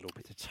burn a little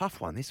bit. It's a tough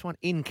one. This one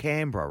in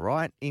Canberra,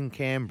 right? In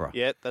Canberra.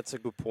 Yeah, that's a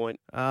good point.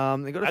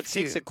 They've got At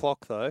 6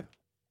 o'clock, though.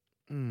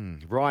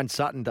 Ryan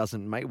Sutton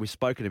doesn't make. We've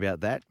spoken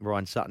about that.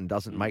 Ryan Sutton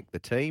doesn't make the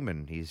team,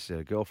 and his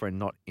girlfriend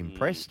not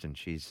impressed, and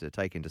she's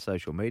taken to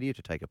social media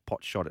to take a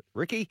pot shot at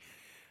Ricky.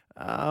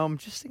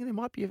 Just thinking there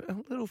might be a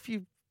little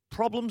few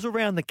problems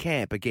around the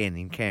camp again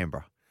in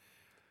Canberra.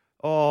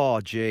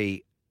 Oh,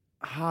 gee,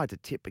 hard to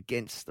tip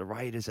against the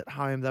Raiders at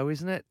home, though,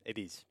 isn't it? It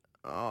is.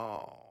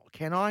 Oh,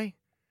 can I?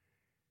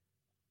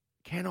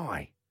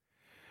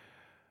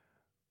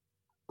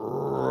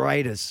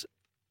 Raiders.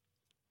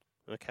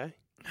 Okay.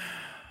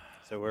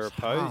 So we're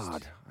opposed.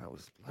 Hard. That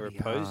was We're bloody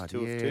opposed hard, 2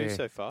 of 2 yeah.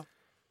 so far.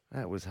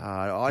 That was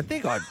hard. I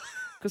think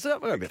because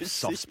I've got a bit of a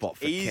soft spot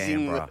for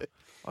Canberra.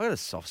 I got a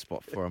soft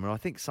spot for them, and I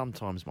think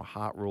sometimes my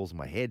heart rules in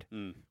my head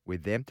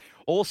with them.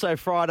 Also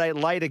Friday,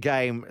 later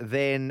game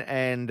then,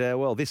 and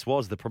this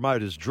was the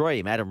promoter's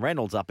dream. Adam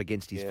Reynolds up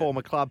against his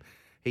former club.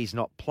 He's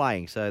not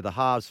playing, so the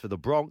halves for the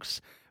Bronx.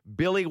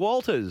 Billy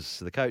Walters,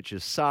 the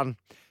coach's son,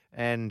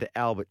 and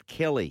Albert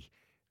Kelly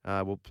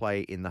will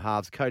play in the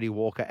halves. Cody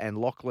Walker and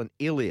Lachlan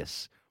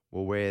Ilias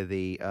will wear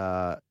the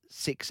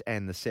 6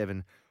 and the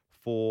 7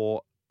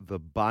 for the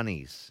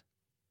Bunnies.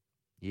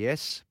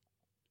 Yes?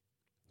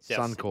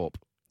 Suncorp.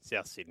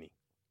 South Sydney.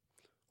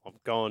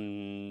 I've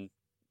gone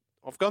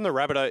the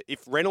Rabbitoh.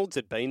 If Reynolds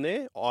had been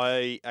there,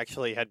 I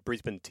actually had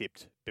Brisbane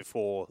tipped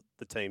before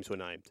the teams were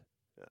named,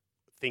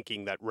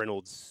 thinking that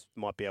Reynolds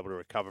might be able to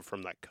recover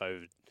from that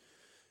COVID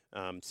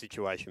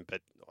situation.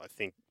 But I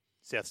think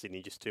South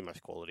Sydney just too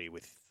much quality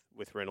with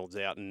Reynolds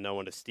out and no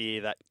one to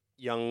steer that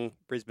young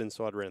Brisbane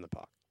side around the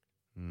park.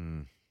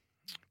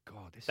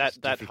 God, this that is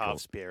difficult. half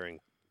sparing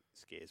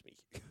scares me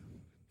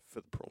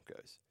for the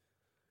Broncos.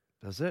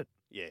 Does it?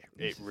 Yeah,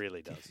 it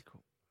really does.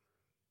 Difficult.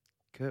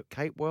 Kurt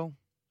Capewell,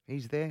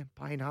 he's there.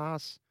 Payne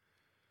Haas.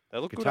 They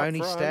look good up Katoni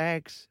front.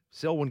 Staggs.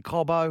 Selwyn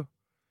Cobbo.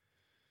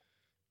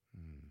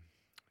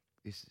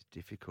 This is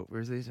difficult.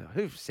 Where is this?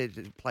 Who said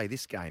to play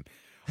this game?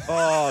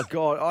 Oh,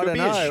 God, I don't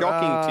know. Could be a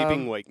shocking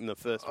tipping week in the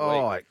first week.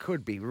 Oh, it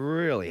could be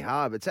really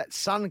hard. It's at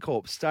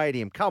Suncorp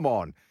Stadium. Come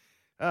on.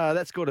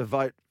 That's got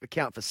to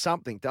account for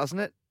something, doesn't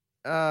it?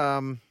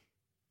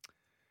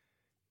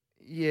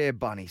 Yeah,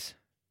 Bunnies.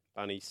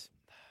 Bunnies.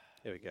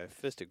 There we go.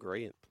 First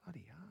agree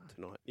bloody hard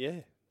tonight.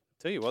 Yeah.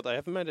 Tell you what, they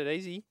haven't made it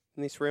easy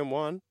in this round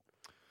one.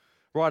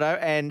 Righto,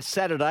 and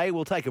Saturday,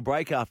 we'll take a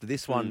break after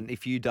this one,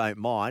 if you don't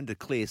mind, to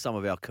clear some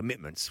of our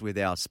commitments with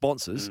our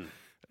sponsors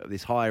of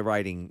this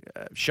high-rating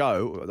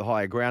show, the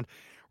Higher Ground.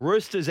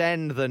 Roosters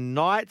and the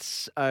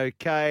Knights.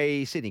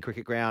 Okay, Sydney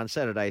Cricket Ground,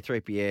 Saturday, 3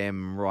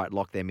 p.m. Right,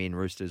 lock them in,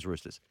 Roosters.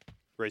 Roosters.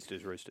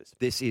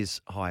 This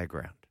is Higher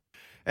Ground.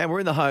 And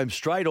we're in the home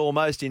straight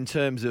almost in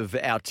terms of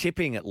our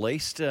tipping at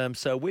least.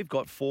 So we've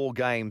got 4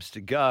 games to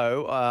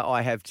go.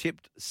 I have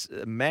tipped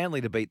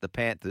Manly to beat the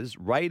Panthers,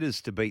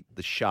 Raiders to beat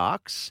the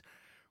Sharks,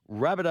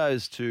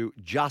 Rabbitohs to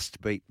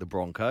just beat the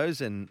Broncos,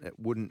 and it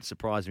wouldn't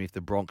surprise me if the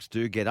Bronx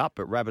do get up,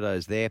 but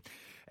Rabbitohs there,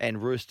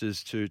 and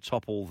Roosters to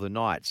topple the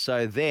Knights.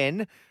 So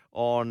then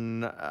on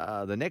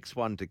the next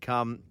one to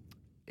come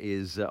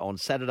is on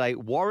Saturday,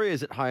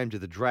 Warriors at home to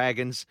the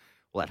Dragons.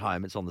 Well, at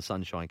home, it's on the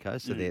Sunshine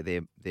Coast, so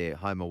they're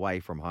home away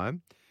from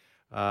home.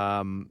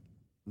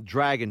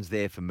 Dragons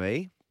there for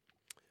me.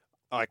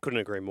 I couldn't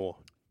agree more.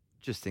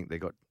 Just think they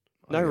got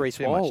Reece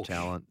too Walsh. much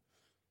talent.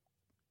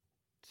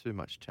 Too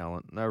much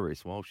talent. No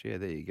Reece Walsh. Yeah,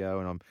 there you go.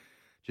 And I'm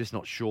just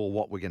not sure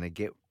what we're going to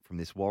get from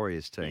this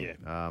Warriors team.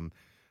 Yeah.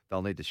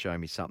 They'll need to show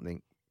me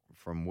something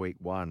from week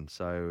 1.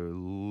 So a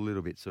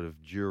little bit sort of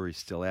jury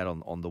still out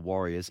on the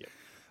Warriors. Yep.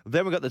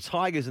 Then we've got the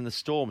Tigers and the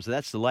Storm. So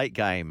that's the late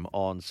game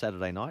on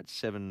Saturday night,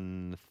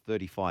 7:35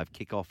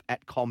 kickoff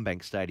at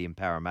CommBank Stadium,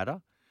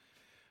 Parramatta.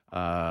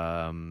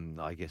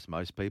 I guess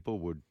most people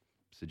would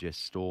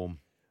suggest Storm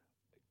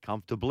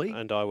comfortably.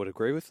 And I would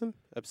agree with them.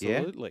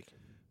 Absolutely.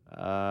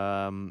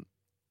 Yeah.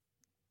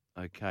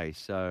 Okay,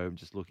 so I'm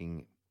just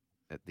looking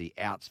at the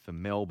outs for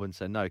Melbourne.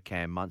 So no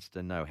Cam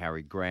Munster, no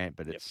Harry Grant,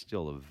 but it's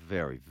still a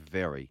very,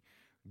 very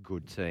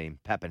good team.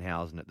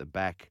 Pappenhausen at the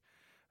back.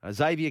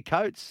 Xavier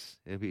Coates,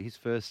 it'll be his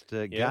first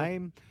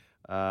game.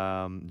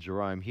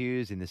 Jerome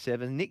Hughes in the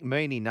 7. Nick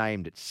Meaney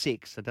named at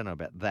 6. I don't know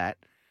about that.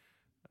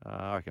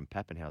 I reckon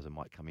Pappenhausen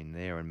might come in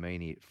there and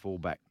Meaney at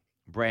fullback.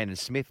 Brandon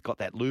Smith got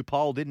that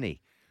loophole, didn't he?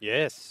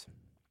 Yes.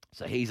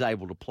 So he's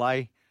able to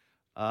play.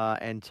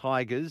 And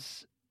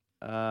Tigers,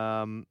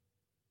 no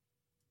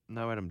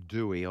Adam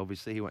Dewey,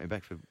 obviously. He won't be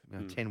back for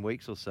 10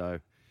 weeks or so.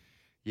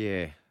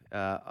 Yeah.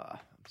 No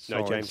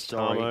James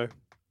Tarmo.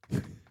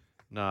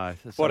 No.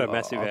 What a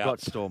massive I've out.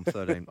 got Storm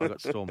 13. I've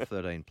got Storm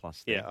 13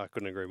 plus. There. Yeah, I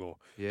couldn't agree more.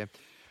 Yeah.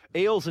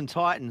 Eels and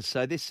Titans.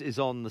 So this is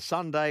on the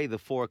Sunday, the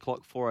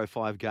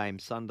 4:05 game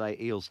Sunday.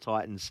 Eels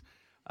Titans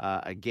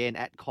again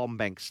at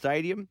CommBank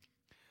Stadium.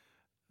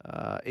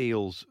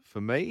 Eels for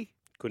me.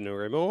 Couldn't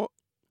agree more.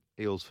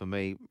 Eels for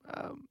me.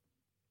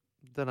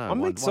 Don't know.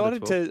 I'm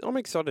excited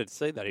to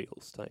see that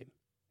Eels team.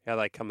 How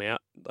they come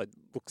out. They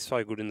look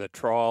so good in the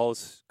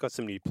trials. Got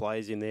some new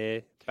players in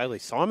there. Bailey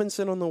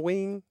Simonson on the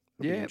wing.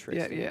 Yeah.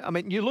 I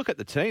mean, you look at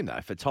the team,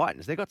 though, for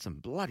Titans. They've got some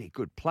bloody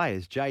good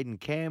players. Jaden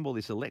Campbell,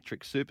 this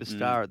electric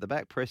superstar at the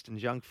back.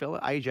 Preston's young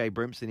fella. AJ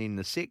Brimson in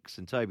the 6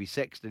 and Toby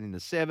Sexton in the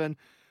 7.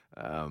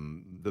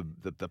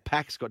 The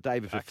Pack's got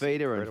David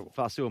Fafita and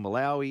Fasil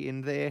Malawi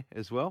in there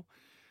as well.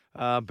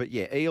 But,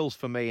 yeah, Eels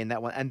for me in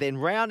that one. And then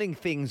rounding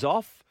things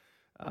off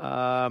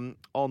on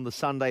the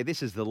Sunday,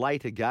 this is the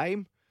later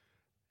game,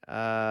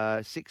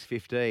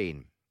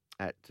 6:15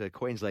 at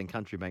Queensland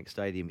Country Bank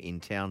Stadium in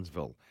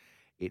Townsville.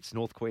 It's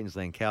North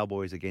Queensland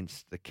Cowboys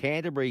against the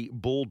Canterbury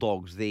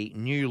Bulldogs, the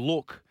new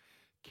look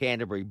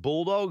Canterbury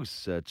Bulldogs.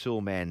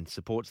 Toolman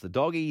supports the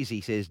Doggies.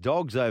 He says,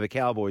 Dogs over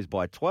Cowboys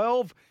by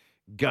 12.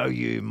 Go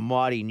you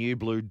mighty new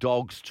blue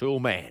Dogs,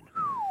 Toolman.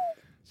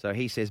 So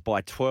he says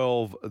by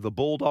 12, the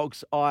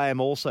Bulldogs. I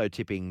am also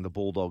tipping the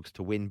Bulldogs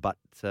to win, but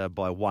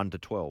by 1 to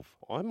 12.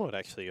 I might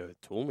actually go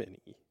too many.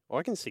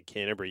 I can see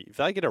Canterbury. If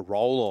they get a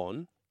roll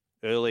on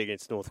early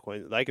against North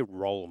Queensland, they could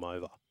roll them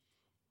over.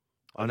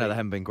 I know they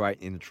haven't been great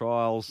in the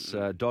trials,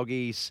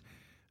 Doggies.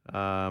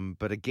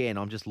 But again,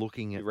 I'm just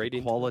looking at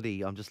the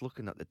quality. I'm just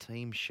looking at the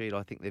team sheet.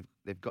 I think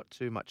they've got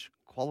too much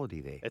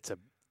quality there.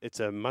 It's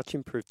a much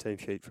improved team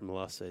sheet from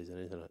last season,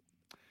 isn't it?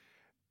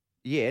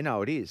 Yeah,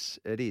 no, it is.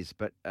 It is.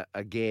 But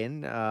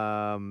again,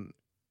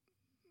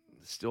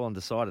 still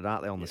undecided,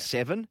 aren't they, on the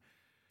 7?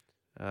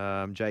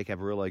 Jake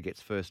Averillo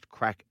gets first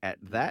crack at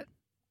that.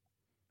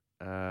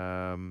 So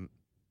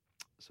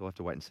I'll have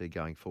to wait and see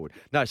going forward.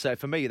 No, so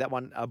for me, that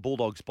one,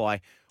 Bulldogs by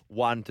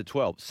 1 to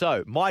 12.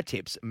 So my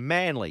tips,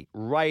 Manly,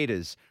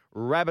 Raiders,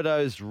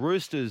 Rabbitohs,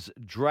 Roosters,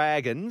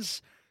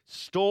 Dragons,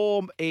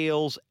 Storm,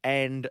 Eels,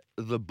 and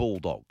the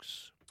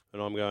Bulldogs.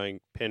 And I'm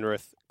going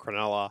Penrith,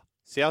 Cronulla,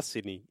 South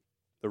Sydney,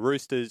 the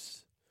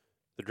Roosters,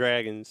 the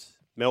Dragons,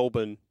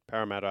 Melbourne,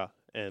 Parramatta,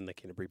 and the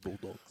Canterbury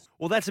Bulldogs.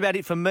 Well, that's about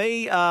it for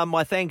me.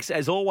 My thanks,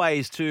 as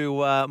always,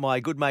 to my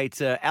good mate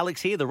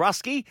Alex here, the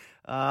Rusky,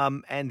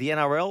 and the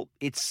NRL.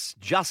 It's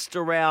just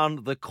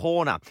around the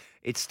corner.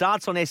 It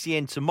starts on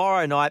SEN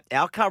tomorrow night.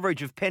 Our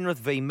coverage of Penrith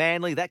v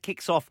Manly, that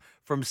kicks off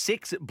from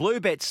 6 at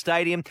Bluebet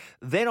Stadium.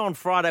 Then on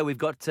Friday, we've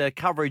got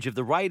coverage of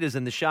the Raiders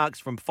and the Sharks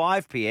from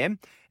 5 p.m.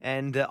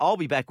 And I'll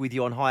be back with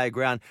you on Higher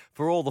Ground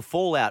for all the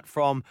fallout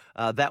from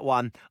that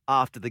one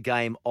after the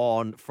game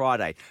on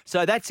Friday.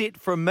 So that's it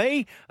from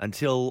me.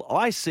 Until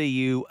I see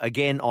you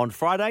again on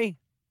Friday,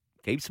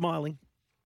 keep smiling.